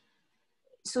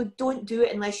 So don't do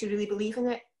it unless you really believe in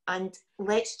it. And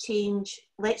let's change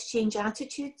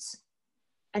attitudes,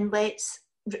 and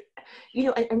you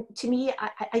know, and to me,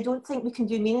 I don't think we can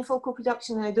do meaningful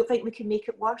co-production, and I don't think we can make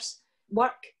it work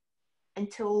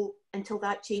until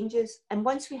that changes. And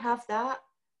once we have that,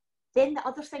 then the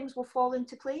other things will fall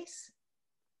into place.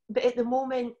 But at the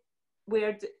moment,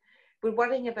 we're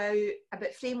worrying about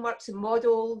frameworks and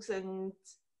models and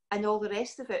all the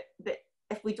rest of it. But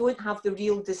if we don't have the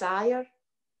real desire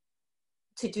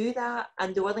to do that,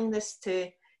 and the willingness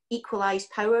to equalise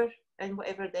power and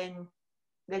whatever, then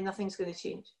nothing's going to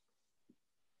change.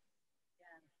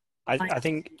 I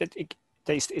think that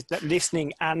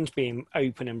listening and being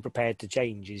open and prepared to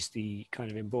change is the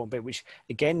kind of important bit, which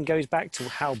again goes back to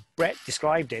how Brett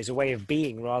described it as a way of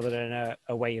being rather than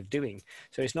a way of doing.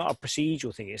 So it's not a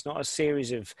procedural thing. It's not a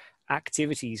series of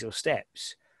activities or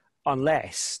steps,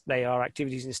 unless they are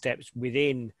activities and steps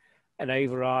within an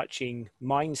overarching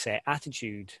mindset,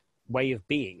 attitude, way of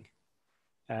being,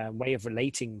 way of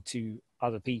relating to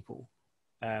other people,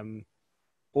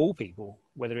 all people,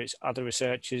 whether it's other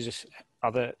researchers,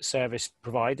 other service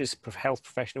providers, health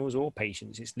professionals, or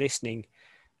patients. It's listening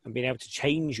and being able to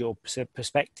change your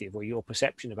perspective or your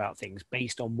perception about things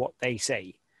based on what they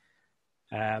say,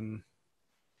 and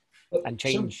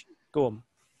change. Go on.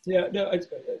 Yeah, no, I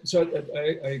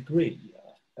agree.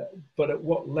 But at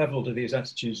what level do these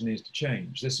attitudes need to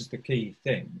change? This is the key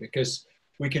thing, because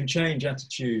we can change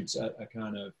attitudes at a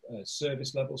kind of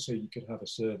service level. So you could have a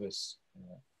service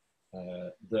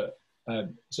that,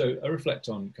 so I reflect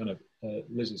on kind of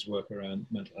Liz's work around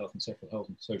mental health and sexual health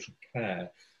and social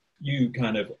care. You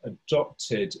kind of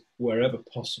adopted, wherever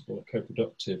possible, a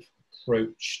co-productive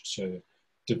approach to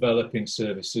developing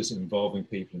services involving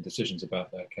people and decisions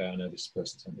about their care. I know this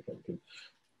person's handicapped,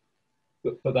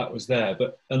 but that was there.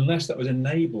 But unless that was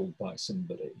enabled by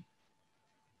somebody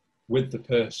with the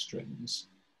purse strings,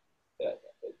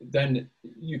 then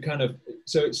you kind of,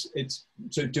 so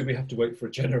do we have to wait for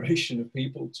a generation of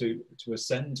people to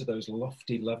ascend to those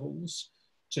lofty levels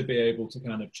to be able to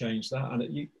kind of change that?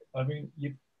 And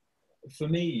for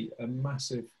me, a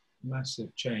massive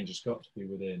change has got to be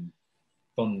within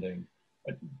funding.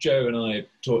 Joe and I have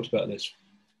talked about this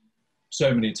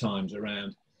so many times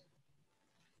around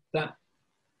that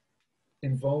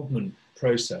involvement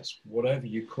process, whatever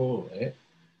you call it,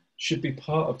 should be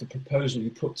part of the proposal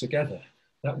you put together.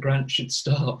 That grant should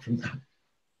start from that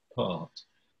part.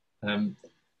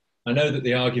 I know that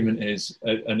the argument is,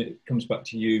 and it comes back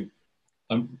to you,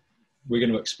 we're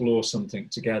going to explore something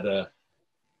together.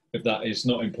 If that is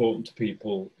not important to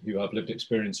people who have lived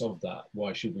experience of that,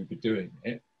 why should we be doing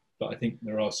it? But I think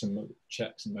there are some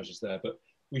checks and measures there, but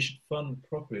we should fund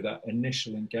properly that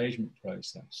initial engagement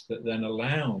process that then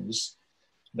allows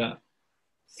that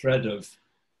thread of,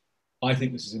 I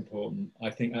think this is important. I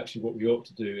think actually what we ought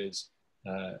to do is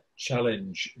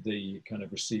challenge the kind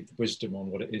of received wisdom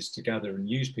on what it is to gather and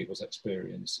use people's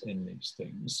experience in these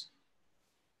things,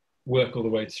 work all the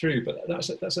way through. But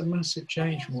that's a massive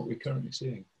change from what we're currently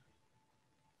seeing.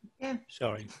 Yeah.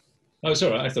 Sorry. Oh,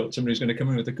 sorry. I thought somebody was going to come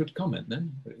in with a good comment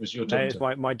then. But it was your turn.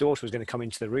 No, my daughter was going to come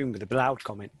into the room with a loud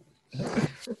comment.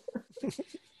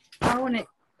 I want it.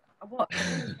 What do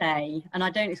you say? And I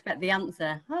don't expect the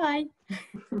answer. Hi.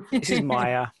 This is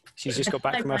Maya. She's just got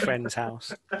back from her friend's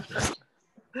house.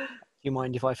 Do you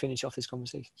mind if I finish off this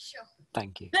conversation? Sure.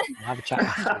 Thank you. I'll have a chat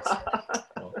afterwards.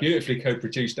 Oh, beautifully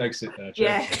co-produced exit there, Joe.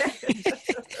 Yeah.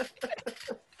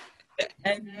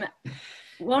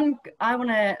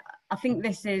 I think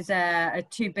this is a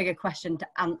too big a question to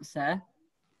answer,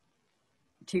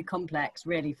 too complex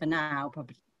really for now,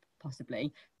 probably,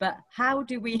 possibly. But how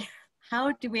do we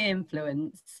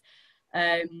influence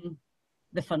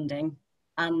the funding?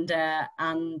 And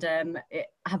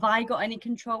have I got any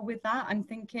control with that? I'm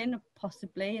thinking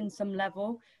possibly in some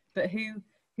level, but who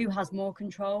has more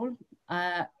control?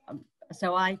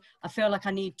 So I feel like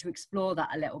I need to explore that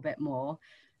a little bit more.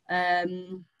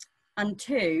 And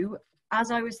two, as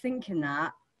I was thinking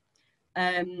that,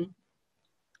 I'm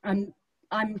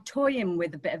toying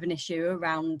with a bit of an issue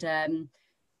around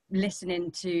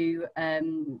listening to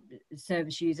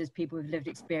service users, people with lived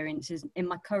experiences in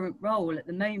my current role at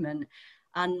the moment.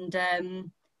 And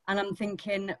I'm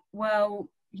thinking, well,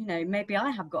 you know, maybe I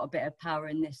have got a bit of power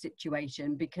in this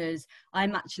situation because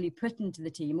I'm actually putting to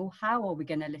the team, well, how are we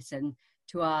going to listen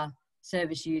to our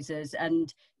service users?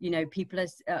 And, you know, people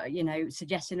are, you know,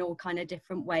 suggesting all kind of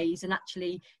different ways. And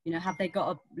actually, you know, have they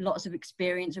got lots of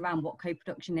experience around what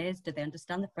co-production is? Do they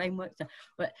understand the framework?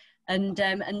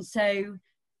 And so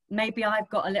maybe I've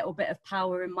got a little bit of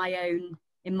power in my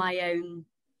own,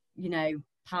 you know,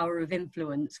 power of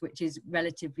influence, which is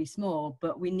relatively small,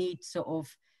 but we need sort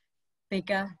of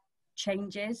bigger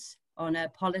changes on a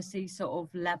policy sort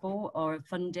of level or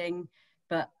funding.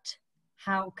 But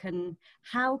how can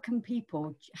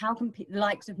people, the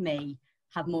likes of me,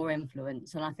 have more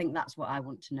influence? And I think that's what I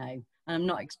want to know. And I'm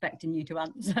not expecting you to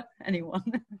answer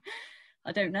anyone.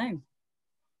 I don't know.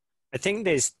 I think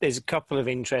there's a couple of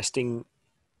interesting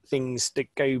things that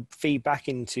feed back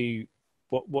into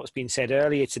what's been said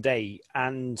earlier today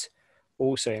and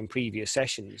also in previous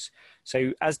sessions.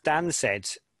 So as Dan said,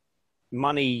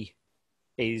 money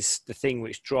is the thing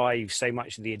which drives so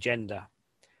much of the agenda.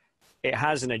 It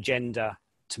has an agenda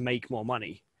to make more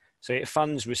money. So it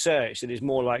funds research that is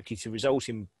more likely to result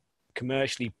in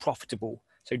commercially profitable.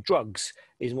 So drugs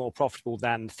is more profitable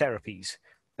than therapies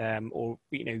or,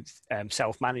 you know,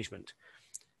 self-management.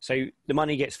 So the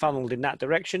money gets funneled in that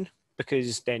direction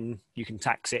because then you can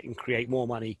tax it and create more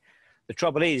money. The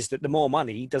trouble is that the more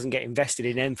money doesn't get invested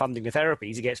in funding the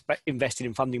therapies, it gets invested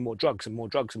in funding more drugs and more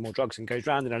drugs and more drugs, and goes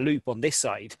round in a loop on this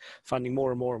side, funding more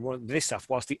and more and more of this stuff,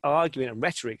 whilst the argument and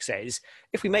rhetoric says,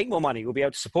 if we make more money, we'll be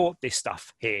able to support this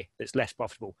stuff here that's less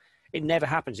profitable. It never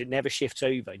happens. It never shifts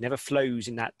over. It never flows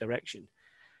in that direction.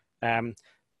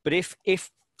 But if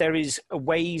there is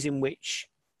ways in which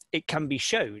it can be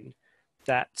shown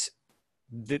that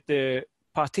the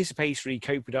participatory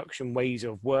co-production ways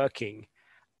of working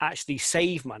actually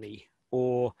save money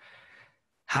or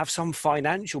have some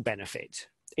financial benefit,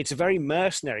 it's a very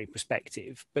mercenary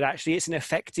perspective, but actually it's an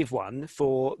effective one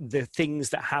for the things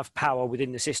that have power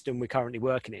within the system we're currently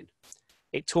working in.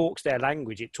 It talks their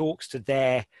language. It talks to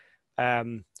their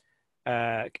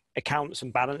accounts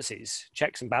and balances,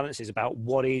 checks and balances about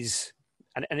what is,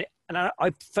 and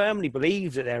I firmly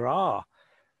believe that there are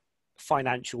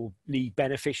financially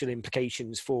beneficial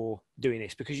implications for doing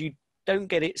this, because you don't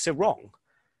get it so wrong.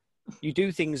 You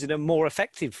do things that are more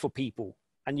effective for people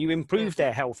and you improve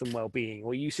their health and well-being,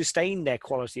 or you sustain their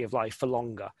quality of life for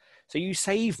longer. So you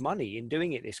save money in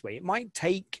doing it this way. It might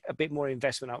take a bit more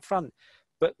investment up front,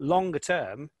 but longer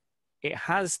term, it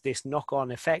has this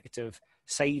knock-on effect of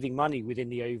saving money within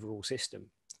the overall system.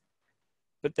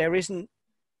 But there isn't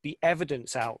the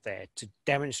evidence out there to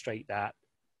demonstrate that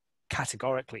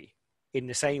categorically, in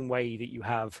the same way that you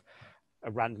have a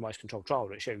randomized controlled trial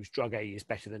that shows drug A is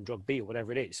better than drug B or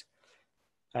whatever it is.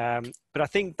 But I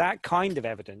think that kind of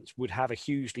evidence would have a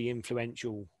hugely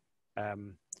influential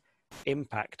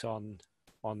impact on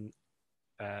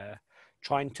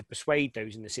trying to persuade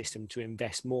those in the system to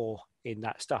invest more in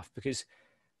that stuff, because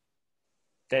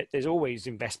there's always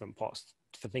investment pots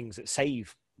for things that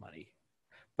save money.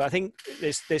 But I think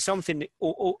there's something,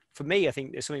 or for me, I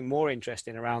think there's something more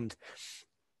interesting around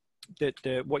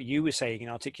what you were saying and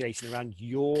articulating around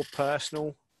your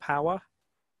personal power.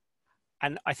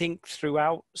 And I think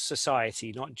throughout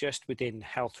society, not just within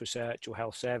health research or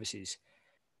health services,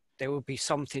 there will be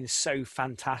something so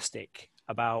fantastic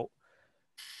about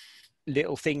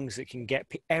little things that can get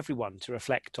everyone to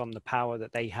reflect on the power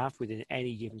that they have within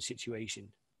any given situation.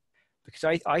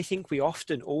 Because I think we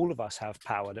often, all of us have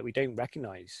power that we don't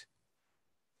recognize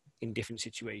in different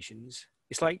situations.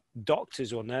 It's like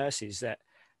doctors or nurses that,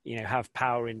 you know, have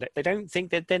power in that they don't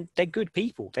think that they're good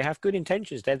people. They have good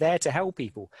intentions. They're there to help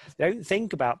people. They don't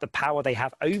think about the power they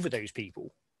have over those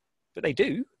people, but they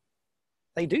do.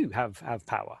 They do have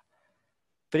power.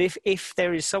 But if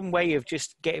there is some way of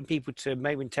just getting people to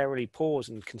momentarily pause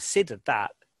and consider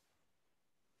that,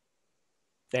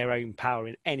 their own power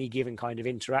in any given kind of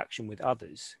interaction with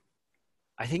others,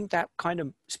 I think that kind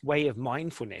of way of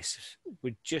mindfulness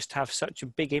would just have such a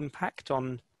big impact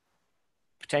on,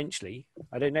 potentially,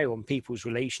 I don't know, on people's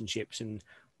relationships and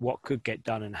what could get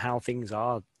done and how things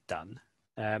are done,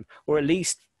 or at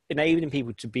least enabling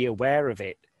people to be aware of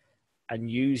it and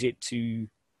use it to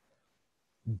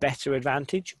better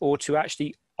advantage, or to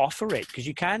actually offer it, because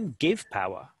you can give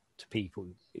power to people.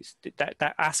 It's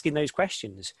that asking those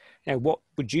questions, you know, what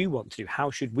would you want to do? How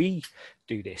should we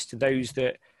do this? To those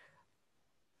that,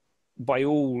 by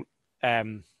all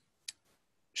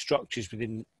structures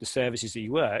within the services that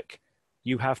you work,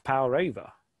 you have power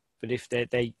over. But if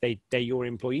they're your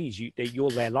employees,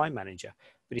 you're their line manager.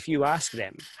 But if you ask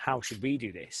them, how should we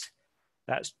do this?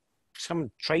 That's some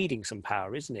trading some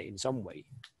power, isn't it, in some way?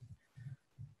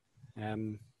 I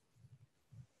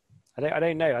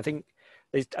don't know. I think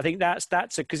that's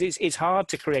because it's hard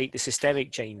to create the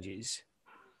systemic changes,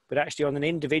 but actually on an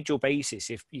individual basis,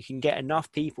 if you can get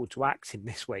enough people to act in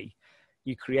this way,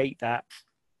 you create that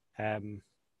the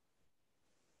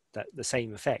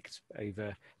same effect over.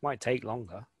 It might take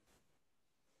longer.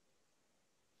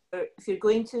 If you're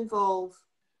going to involve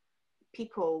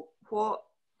people,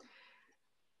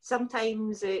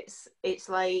 sometimes it's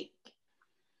like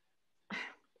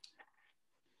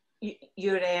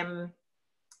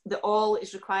that all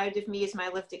is required of me is my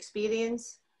lived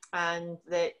experience, and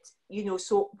that, you know,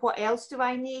 so what else do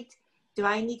I need? Do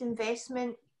I need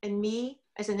investment in me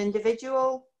as an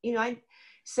individual? You know, I've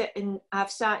sat in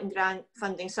grant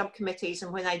funding subcommittees,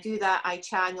 and when I do that, I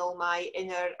channel my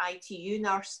inner ITU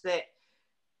nurse that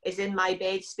is in my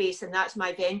bed space, and that's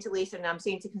my ventilator, and I'm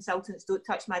saying to consultants, don't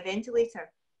touch my ventilator.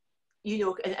 You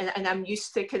know, and I'm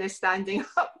used to kind of standing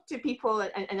up to people,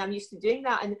 and I'm used to doing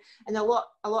that, and a lot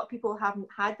of people haven't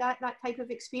had that type of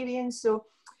experience. So,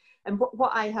 and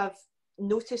what I have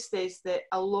noticed is that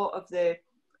a lot of the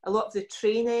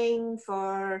training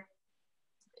for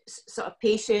sort of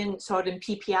patients or in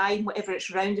PPI and whatever,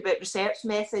 it's round about research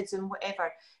methods and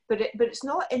whatever, but it's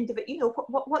not individual. You know,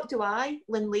 what do I,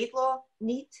 Lynn Laidlaw,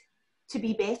 need to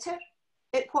be better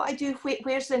at what I do?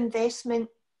 Where's the investment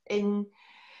in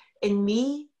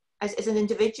me as an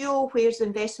individual? Where's the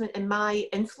investment in my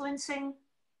influencing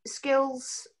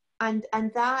skills? And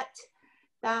that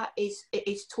is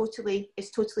totally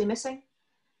missing.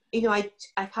 You know,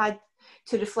 I've had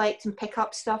to reflect and pick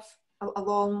up stuff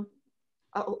along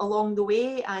the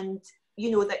way, and,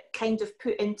 you know, that kind of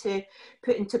put into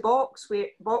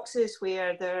boxes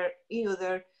where they're, you know,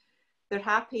 they're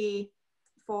happy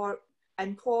for,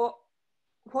 and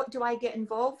what do I get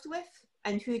involved with?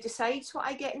 And who decides what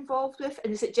I get involved with?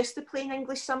 And is it just the plain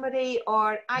English summary,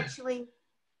 or actually,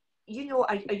 you know,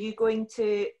 are you going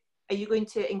to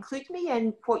include me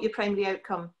in what your primary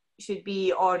outcome should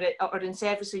be, or in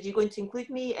services, are you going to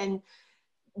include me in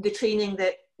the training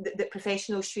that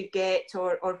professionals should get,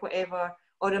 or whatever?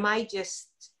 Or am I just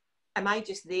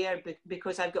there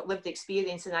because I've got lived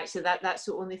experience, and actually that's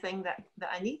the only thing that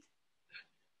I need?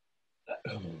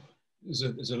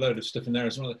 There's a load of stuff in there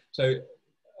as well. So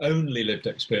only lived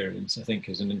experience, I think,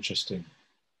 is an interesting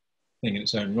thing in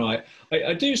its own right.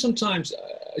 I sometimes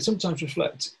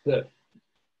reflect that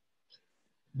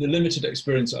the limited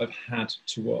experience I've had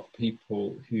to what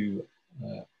people who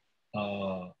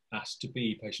are asked to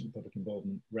be patient and public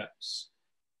involvement reps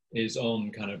is on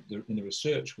kind of in the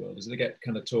research world, is they get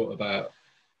kind of taught about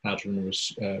how to run a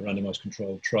randomized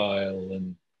controlled trial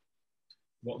and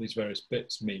what these various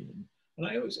bits mean. And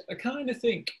I kind of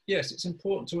think, yes, it's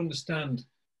important to understand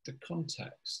the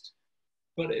context,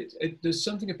 but there's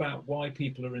something about why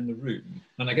people are in the room,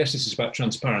 and I guess this is about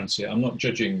transparency. I'm not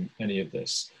judging any of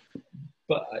this,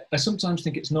 but I sometimes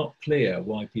think it's not clear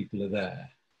why people are there.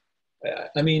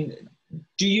 I mean,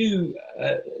 do you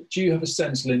have a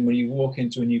sense, Lynn, when you walk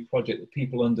into a new project, that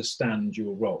people understand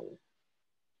your role?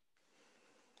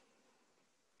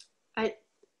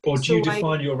 Or do you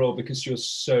define your role because you're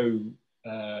so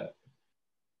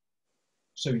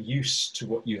used to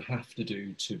what you have to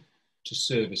do to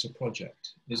service a project?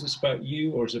 Is this about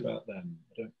you or is it about them?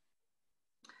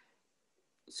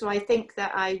 So I think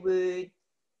that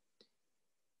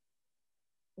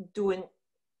don't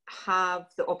have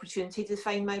the opportunity to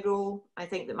define my role. I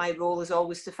think that my role is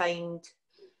always defined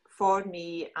for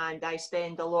me, and I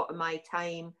spend a lot of my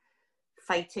time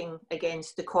fighting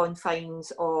against the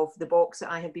confines of the box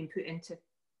that I have been put into.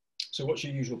 So what's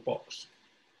your usual box?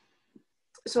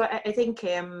 So I think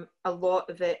a lot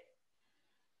of it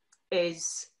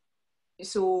is,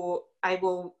 so I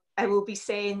will be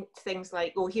sent things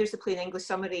like, oh, here's the plain English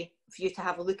summary for you to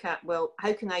have a look at. Well,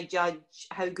 how can I judge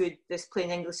how good this plain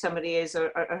English summary is,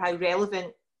 or how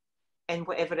relevant in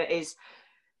whatever it is,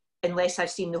 unless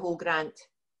I've seen the whole grant?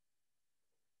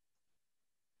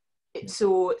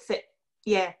 So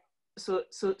yeah, so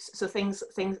things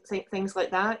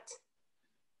like that.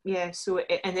 Yeah. So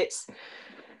and it's,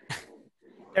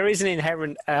 there is an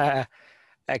inherent a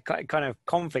kind of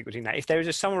conflict between that. If there is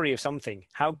a summary of something,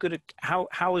 how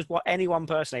is what any one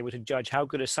person able to judge how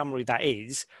good a summary that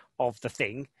is of the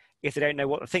thing if they don't know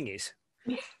what the thing is?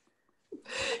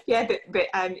 Yeah, but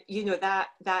you know, that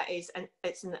is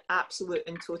it's an absolute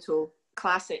and total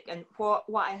classic. And what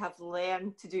I have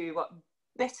learned to do, what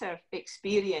bitter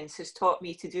experience has taught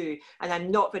me to do, and I'm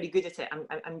not very good at it,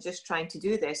 I'm just trying to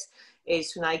do this,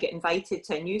 is when I get invited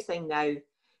to a new thing now,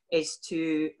 is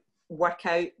to work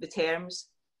out the terms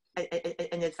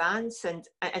in advance. And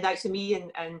actually me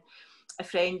and a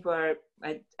friend were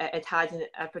had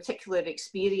a particular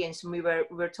experience, and we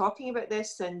were talking about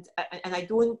this, and I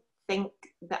don't think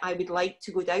that I would like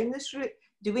to go down this route.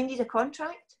 Do we need a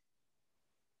contract?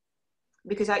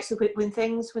 Because actually when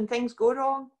things go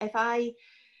wrong, if I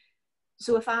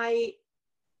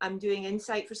am doing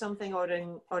insight for something, or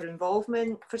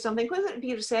involvement for something, whether it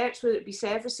be research, whether it be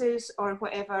services or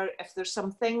whatever, if there's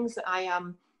some things that I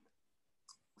am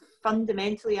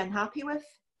fundamentally unhappy with,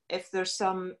 if there's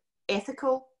some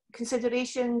ethical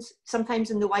considerations, sometimes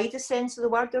in the widest sense of the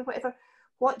word or whatever,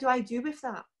 what do I do with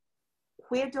that?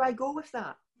 Where do I go with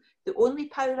that? The only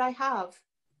power I have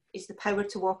is the power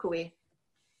to walk away.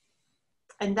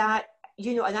 And that,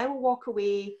 you know, and I will walk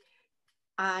away,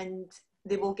 and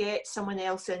they will get someone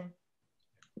else in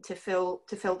to fill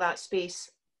that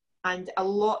space. And a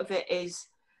lot of it is,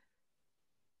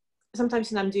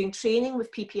 sometimes when I'm doing training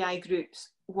with PPI groups,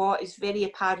 what is very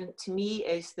apparent to me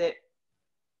is that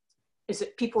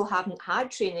people haven't had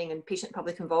training in patient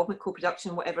public involvement,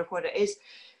 co-production, whatever what it is.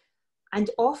 And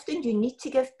often you need to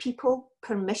give people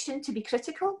permission to be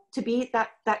critical, to be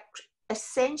that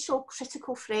essential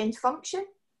critical friend function.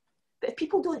 But if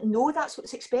people don't know that's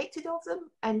what's expected of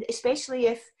them, and especially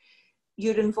if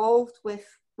you're involved with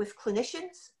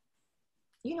clinicians,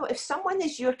 you know, if someone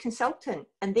is your consultant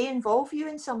and they involve you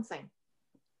in something,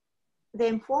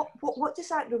 then what does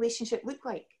that relationship look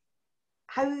like?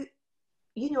 How,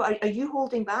 you know, are you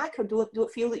holding back, or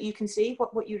don't feel that you can say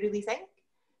what you really think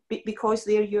because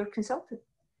they're your consultant?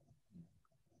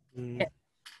 Yeah.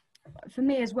 For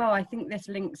me as well, I think this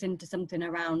links into something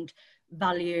around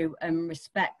value and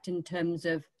respect in terms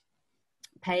of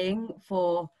paying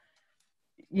for,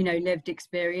 you know, lived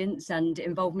experience and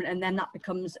involvement, and then that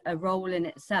becomes a role in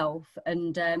itself.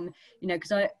 And you know,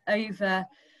 because over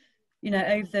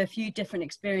the few different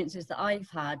experiences that I've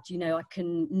had, you know, I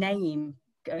can name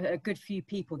a good few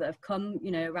people that have come,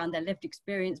 you know, around their lived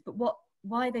experience, but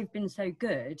why they've been so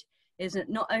good is that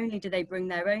not only do they bring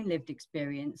their own lived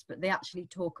experience, but they actually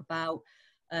talk about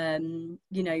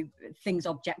you know, things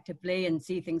objectively and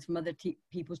see things from other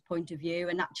people's point of view.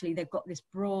 And actually they've got this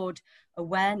broad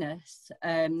awareness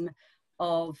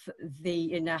of the,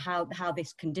 you know, how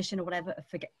this condition or whatever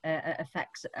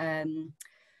affects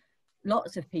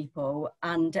lots of people,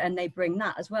 and they bring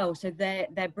that as well. So they're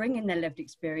bringing their lived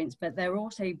experience, but they're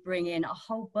also bringing a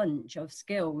whole bunch of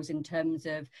skills in terms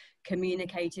of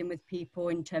communicating with people,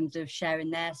 in terms of sharing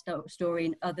their story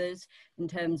and others, in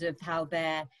terms of how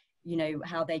they're, you know,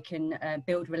 how they can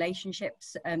build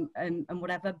relationships and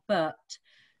whatever. But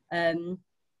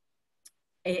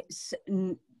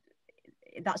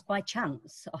that's by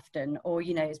chance often, or,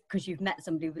 you know, it's because you've met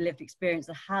somebody with lived experience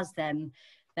that has them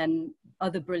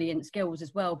other brilliant skills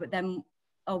as well. But then,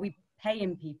 are we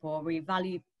paying people? Are we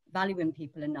valuing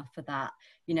people enough for that?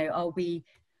 You know,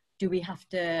 do we have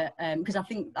to, because I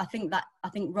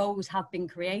think roles have been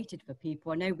created for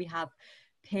people. I know we have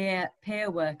peer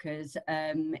workers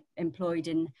employed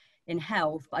in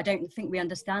health, but I don't think we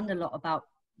understand a lot about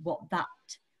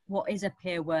what is a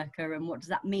peer worker and what does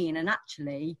that mean, and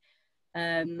actually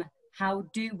how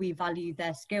do we value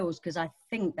their skills, because I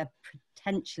think they're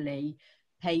potentially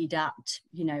paid at,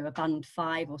 you know, a band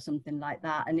 5 or something like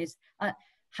that, and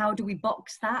how do we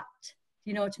box that?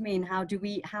 You know what I mean? How do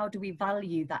we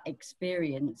value that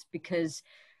experience? Because,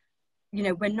 you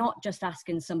know, we're not just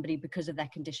asking somebody because of their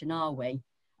condition, are we?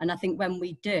 And I think when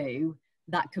we do,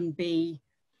 that can be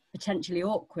potentially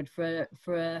awkward for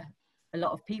a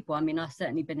lot of people. I mean, I've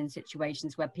certainly been in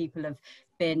situations where people have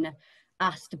been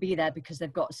asked to be there because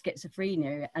they've got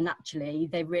schizophrenia, and actually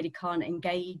they really can't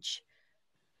engage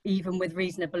even with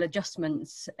reasonable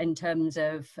adjustments in terms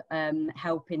of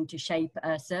helping to shape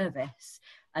a service.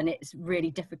 And it's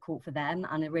really difficult for them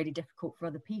and really difficult for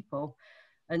other people.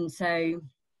 And so,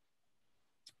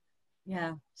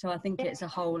 yeah, so I think it's a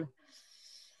whole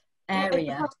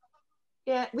area.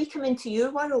 Yeah, we come into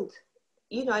your world.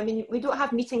 You know, I mean, we don't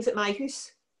have meetings at my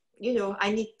house. You know,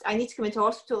 I need to come into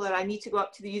hospital, or I need to go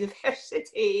up to the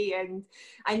university, and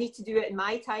I need to do it in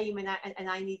my time, and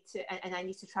I need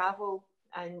to travel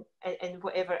and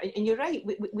whatever. And you're right,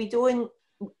 we don't.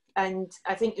 And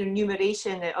I think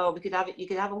remuneration. Oh, you could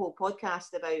have a whole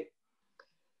podcast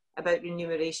about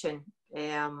remuneration.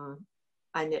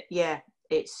 Yeah,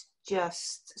 it's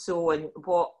just so, and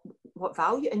what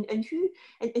value, and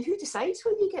who decides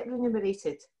when you get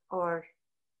remunerated or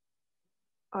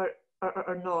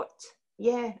not.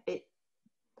 Yeah,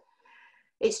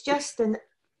 it's just, and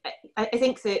I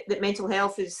think that mental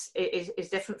health is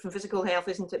different from physical health,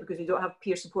 isn't it? Because we don't have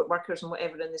peer support workers and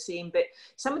whatever in the same. But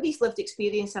some of these lived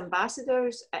experience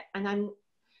ambassadors, and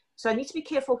I need to be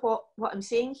careful what I'm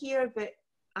saying here, but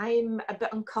I'm a bit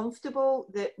uncomfortable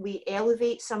that we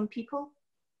elevate some people.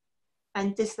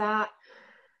 And does that,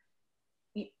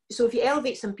 so if you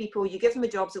elevate some people, you give them a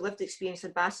job as a lived experience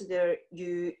ambassador,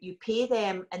 you pay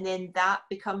them, and then that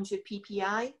becomes your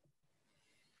PPI.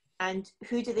 And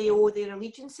who do they owe their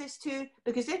allegiances to?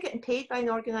 Because they're getting paid by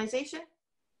an organisation.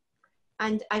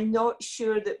 And I'm not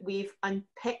sure that we've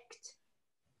unpicked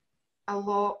a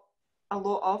lot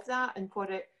of that, and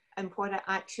what it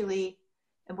actually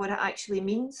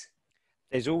means.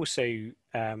 There's also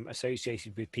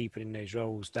associated with people in those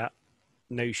roles that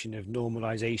notion of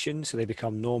normalization, so they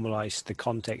become normalized to the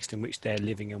context in which they're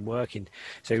living and working.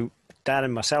 So Dan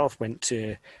and myself went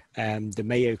to the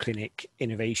Mayo Clinic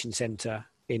Innovation Centre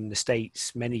in the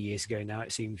States many years ago now.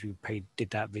 It seems we did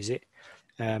that visit,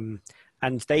 and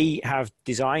they have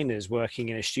designers working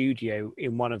in a studio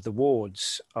in one of the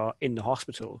wards in the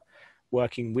hospital,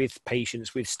 working with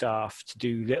patients, with staff, to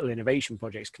do little innovation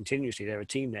projects continuously. They're a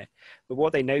team there. But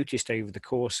what they noticed over the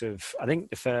course of, I think,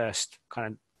 the first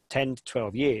kind of 10 to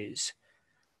 12 years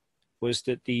was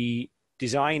that the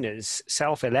designers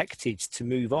self-elected to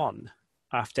move on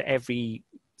after every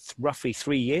roughly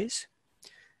 3 years.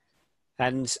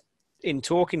 And in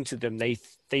talking to them, they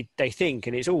think,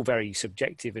 and it's all very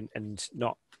subjective and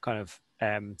not kind of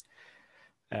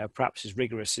perhaps as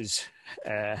rigorous as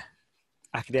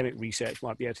academic research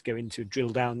might be able to go into, drill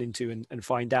down into and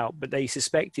find out, but they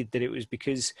suspected that it was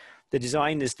because the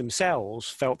designers themselves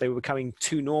felt they were becoming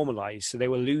too normalized, so they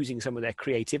were losing some of their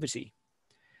creativity.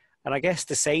 And I guess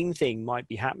the same thing might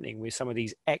be happening with some of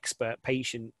these expert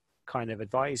patient kind of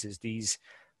advisors, these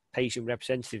patient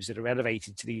representatives that are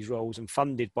elevated to these roles and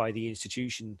funded by the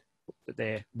institution that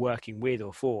they're working with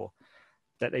or for,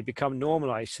 that they become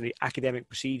normalized to the academic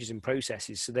procedures and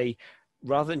processes. So they,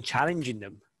 rather than challenging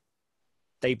them,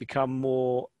 they become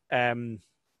more fall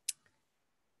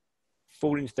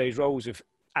into those roles of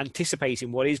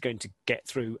anticipating what is going to get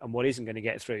through and what isn't going to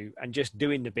get through, and just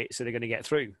doing the bits that are going to get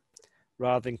through,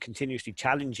 rather than continuously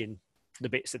challenging the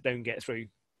bits that don't get through.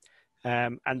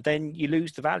 And then you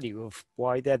lose the value of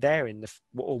why they're there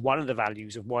or one of the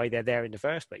values of why they're there in the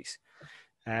first place.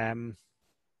 Yeah,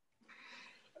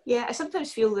 I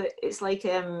sometimes feel that it's like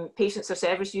patients or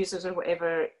service users or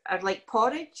whatever are like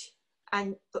porridge,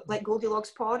 and like Goldilocks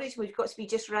porridge, we've got to be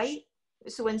just right.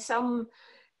 So in some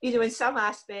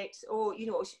aspects,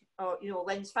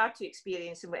 Lynn's far too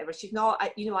experienced and whatever. She's not.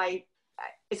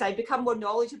 As I become more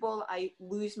knowledgeable, I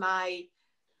lose my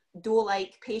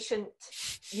doe-like patient,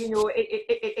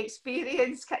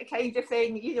 experience kind of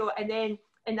thing, and then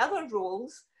in other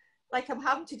roles, like I'm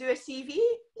having to do a CV,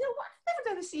 I've never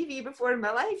done a CV before in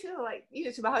my life,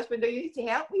 to my husband, you need to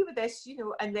help me with this,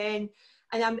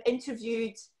 and I'm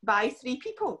interviewed by 3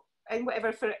 people and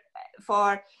whatever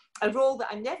for a role that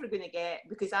I'm never going to get,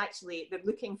 because actually they're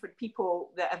looking for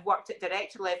people that have worked at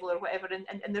director level or whatever in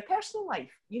their personal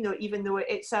life, you know, even though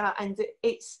it's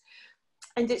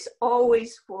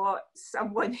always what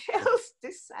someone else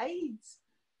decides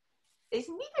is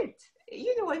needed,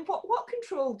 you know. And what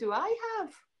control do I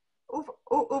have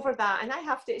over that? And I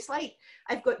have to, it's like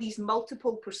I've got these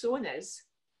multiple personas,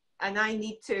 and I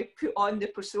need to put on the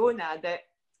persona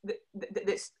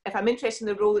that's, if I'm interested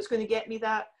in the role that's going to get me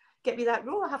that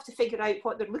role, I have to figure out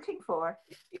what they're looking for.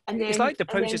 And then, it's like the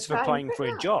process of applying for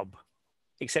a that. job,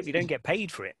 except you don't get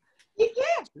paid for it. Yeah.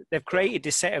 They've created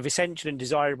this set of essential and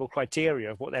desirable criteria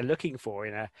of what they're looking for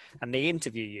and they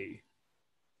interview you.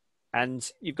 And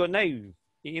you're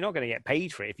not going to get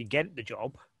paid for it if you get the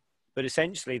job. But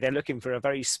essentially, they're looking for a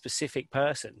very specific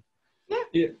person.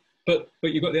 Yeah. But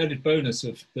you've got the added bonus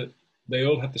of that they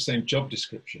all have the same job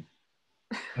description.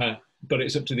 But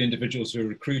it's up to the individuals who are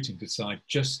recruiting to decide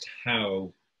just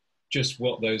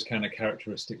what those kind of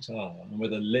characteristics are, and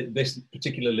whether this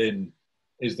particular Lynn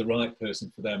is the right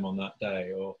person for them on that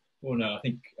day, or no, I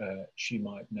think she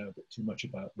might know a bit too much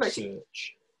about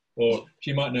research, or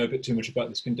she might know a bit too much about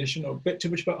this condition, or a bit too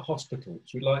much about hospitals.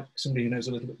 We'd like somebody who knows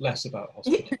a little bit less about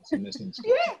hospitals in this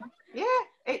instance. Yeah.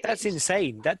 That's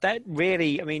insane. That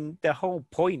really, I mean, the whole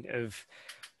point of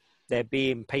there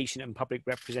being patient and public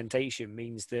representation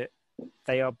means that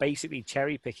they are basically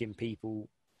cherry picking people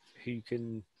who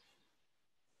can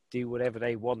do whatever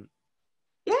they want.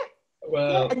 Yeah.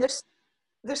 Well, and there's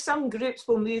some groups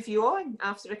will move you on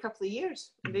after a couple of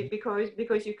years because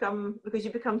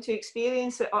you become too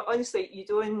experienced. Honestly, you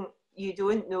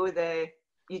don't know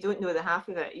the half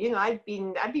of it. You know, I've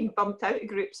been bumped out of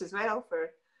groups as well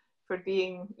for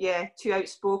being too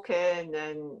outspoken,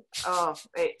 and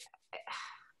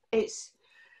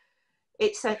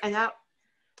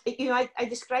I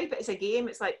describe it as a game.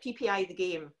 It's like PPI the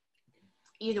game,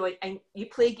 you know, and you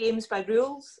play games by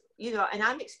rules, you know, and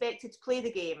I'm expected to play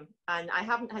the game, and I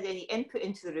haven't had any input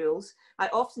into the rules. I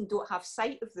often don't have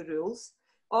sight of the rules.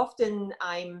 Often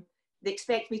they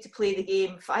expect me to play the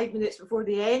game 5 minutes before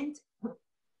the end,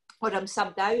 or I'm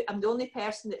subbed out. I'm the only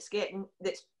person that's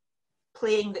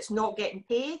playing that's not getting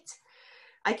paid.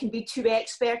 I can be too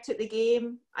expert at the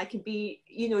game. I can be,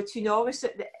 you know, too novice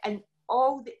at and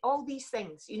all these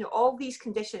things, you know, all these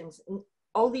conditions,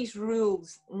 all these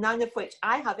rules, none of which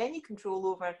I have any control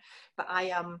over, but I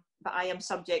am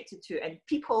subjected to, and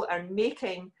people are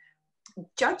making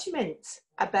judgments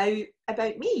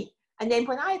about me. And then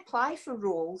when I apply for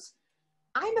roles,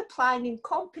 I'm applying in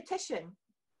competition.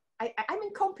 I'm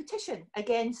in competition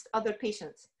against other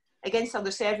patients, against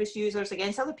other service users,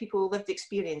 against other people with lived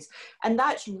experience. And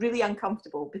that's really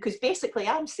uncomfortable, because basically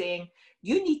I'm saying,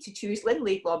 you need to choose Lynn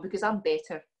Laidlaw because I'm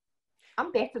better.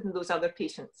 I'm better than those other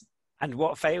patients. And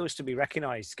what fails to be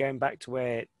recognised, going back to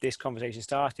where this conversation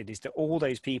started, is that all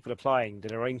those people applying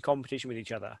that are in competition with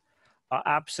each other are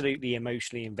absolutely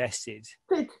emotionally invested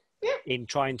in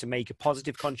trying to make a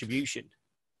positive contribution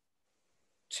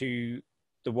to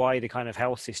the wider kind of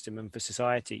health system and for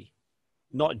society,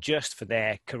 not just for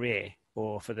their career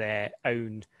or for their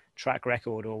own track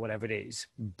record or whatever it is,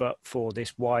 but for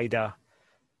this wider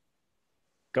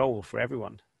goal for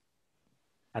everyone.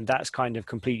 And that's kind of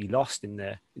completely lost in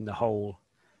the whole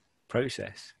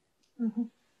process. Mm-hmm.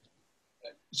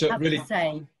 So I really,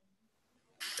 say,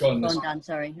 go on, Dan.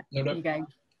 Sorry, no. You go.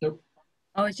 No.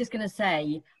 I was just going to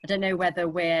say, I don't know whether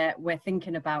we're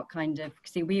thinking about kind of,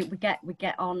 see, we get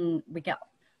on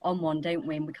one, don't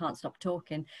we? And we can't stop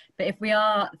talking. But if we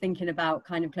are thinking about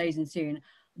kind of closing soon,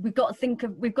 we've got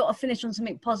to finish on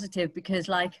something positive, because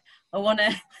like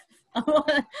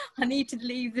I need to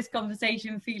leave this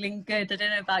conversation feeling good. I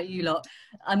don't know about you lot.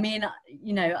 I mean,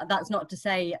 you know, that's not to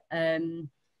say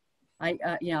I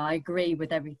agree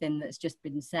with everything that's just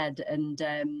been said, and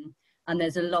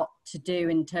there's a lot to do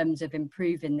in terms of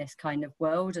improving this kind of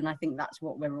world, and I think that's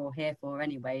what we're all here for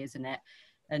anyway, isn't it?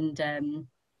 And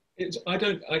I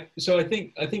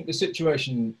think the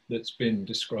situation that's been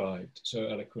described so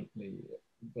eloquently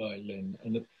by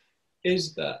Lynn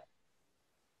is that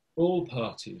all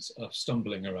parties are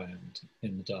stumbling around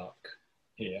in the dark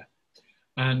here,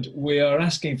 and we are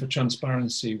asking for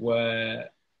transparency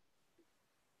where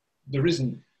there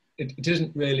isn't. It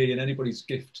isn't really in anybody's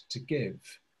gift to give.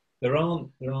 There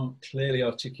aren't clearly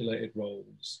articulated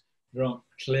roles. There aren't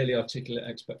clearly articulate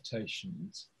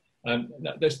expectations. I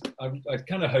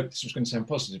kind of hope this was going to sound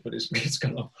positive, but it's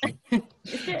gone off.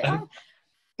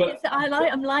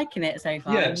 I'm liking it so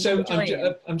far. Yeah, so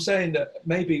I'm saying that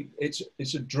maybe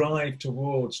it's a drive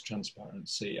towards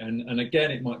transparency, and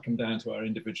again, it might come down to our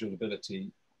individual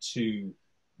ability to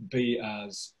be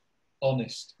as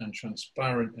honest and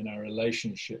transparent in our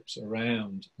relationships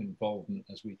around involvement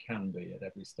as we can be at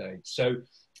every stage. So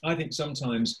I think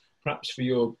sometimes, perhaps for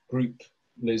your group,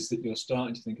 Liz, that you're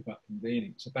starting to think about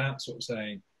convening, it's about sort of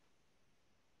saying,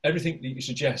 everything that you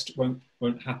suggest won't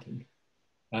happen,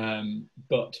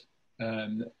 but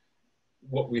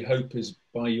what we hope is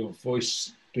by your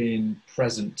voice being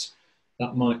present,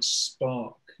 that might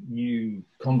spark new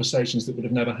conversations that would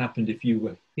have never happened if you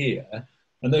were here.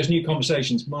 And those new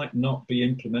conversations might not be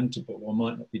implementable or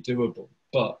might not be doable,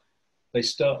 but they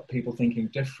start people thinking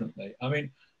differently. I mean,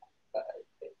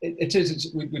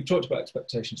 we've talked about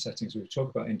expectation settings, we've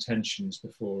talked about intentions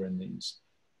before in these.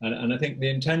 And I think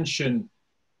the intention,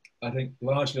 I think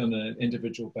largely on an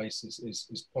individual basis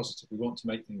is positive. We want to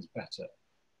make things better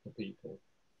for people.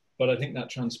 But I think that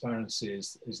transparency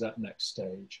is that next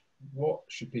stage. What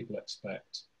should people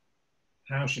expect?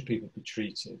 How should people be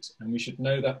treated? And we should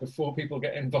know that before people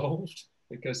get involved,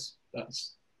 because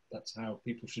that's how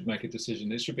people should make a decision.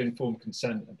 There should be informed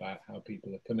consent about how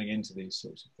people are coming into these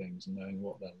sorts of things and knowing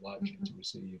what they're likely to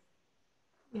receive.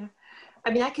 Yeah,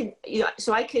 I mean, I can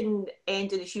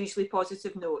end on a hugely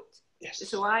positive note. Yes.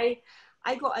 So I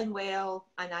got unwell,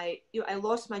 and I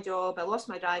lost my job, I lost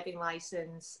my driving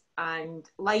license, and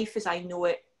life as I know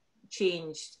it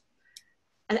changed.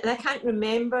 And I can't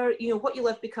remember, what you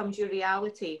live becomes your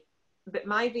reality. But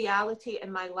my reality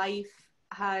in my life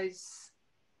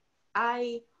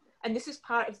and this is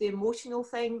part of the emotional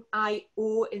thing, I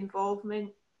owe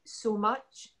involvement so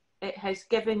much. It has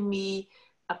given me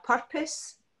a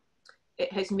purpose.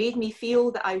 It has made me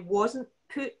feel that I wasn't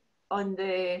put on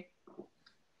the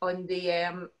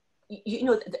that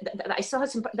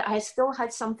I still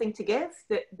had something to give,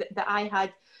 that I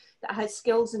had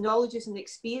skills and knowledges and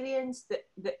experience that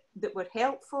were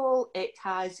helpful. It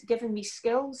has given me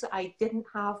skills that I didn't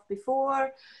have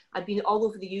before. I've been all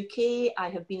over the UK, I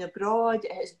have been abroad.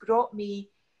 It has brought me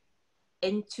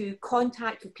into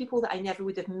contact with people that I never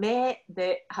would have met,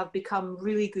 that have become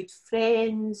really good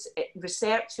friends,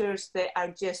 researchers that are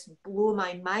just blow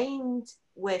my mind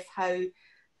with how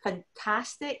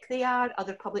fantastic they are,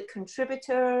 other public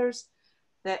contributors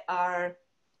that are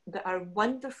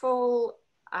wonderful.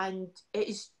 And it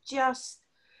is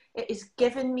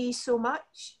given me so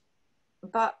much,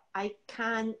 but I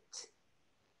don't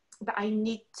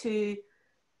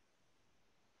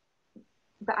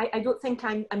think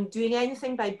I'm doing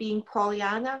anything by being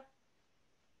Pollyanna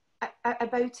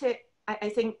about it. I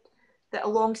think that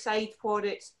alongside what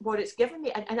it's given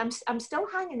me, and I'm still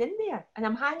hanging in there, and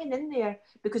I'm hanging in there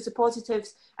because the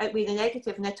positives outweigh the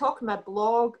negative. And I talk in my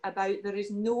blog about there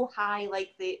is no high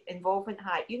like the involvement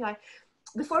high.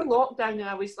 Before lockdown, and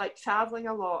I was like traveling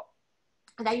a lot,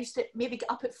 and I used to maybe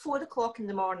get up at 4 o'clock in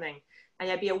the morning,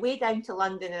 and I'd be away down to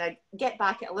London, and I'd get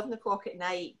back at 11 o'clock at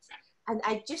night, and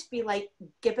I'd just be like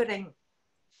gibbering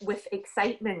with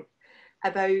excitement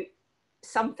about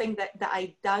something that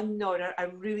I'd done, or a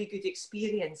really good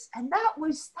experience. And that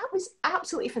was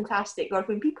absolutely fantastic. Or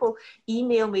when people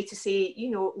email me to say,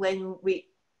 Lynn, I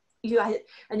had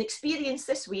an experience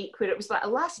this week where it was like a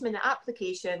last minute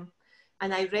application,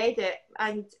 and I read it,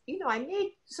 and I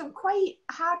made some quite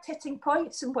hard-hitting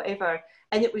points and whatever,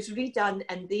 and it was redone,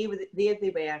 and there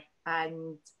they were,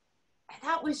 and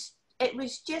it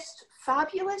was just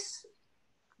fabulous,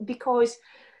 because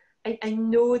I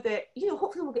know that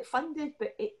hopefully we'll get funded,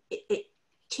 but it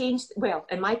changed, well,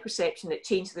 in my perception, it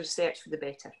changed the research for the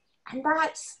better, and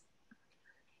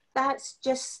that's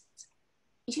just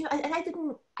and I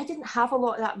didn't have a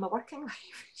lot of that in my working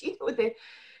life,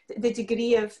 the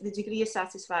degree of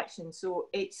satisfaction. So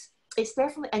it's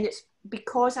definitely, and it's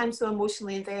because I'm so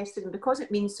emotionally invested, and because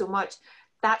it means so much,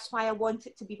 that's why I want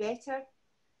it to be better,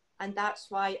 and that's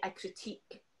why I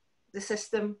critique the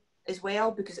system as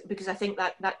well, because I think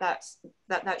that's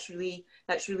really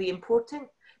important.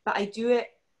 But I do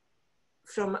it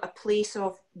from a place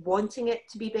of wanting it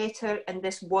to be better, and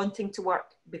this wanting to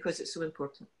work because it's so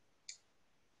important.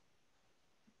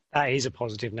 That is a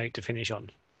positive note to finish on.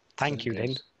 Thank you,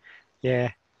 Lynn.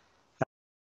 Yeah,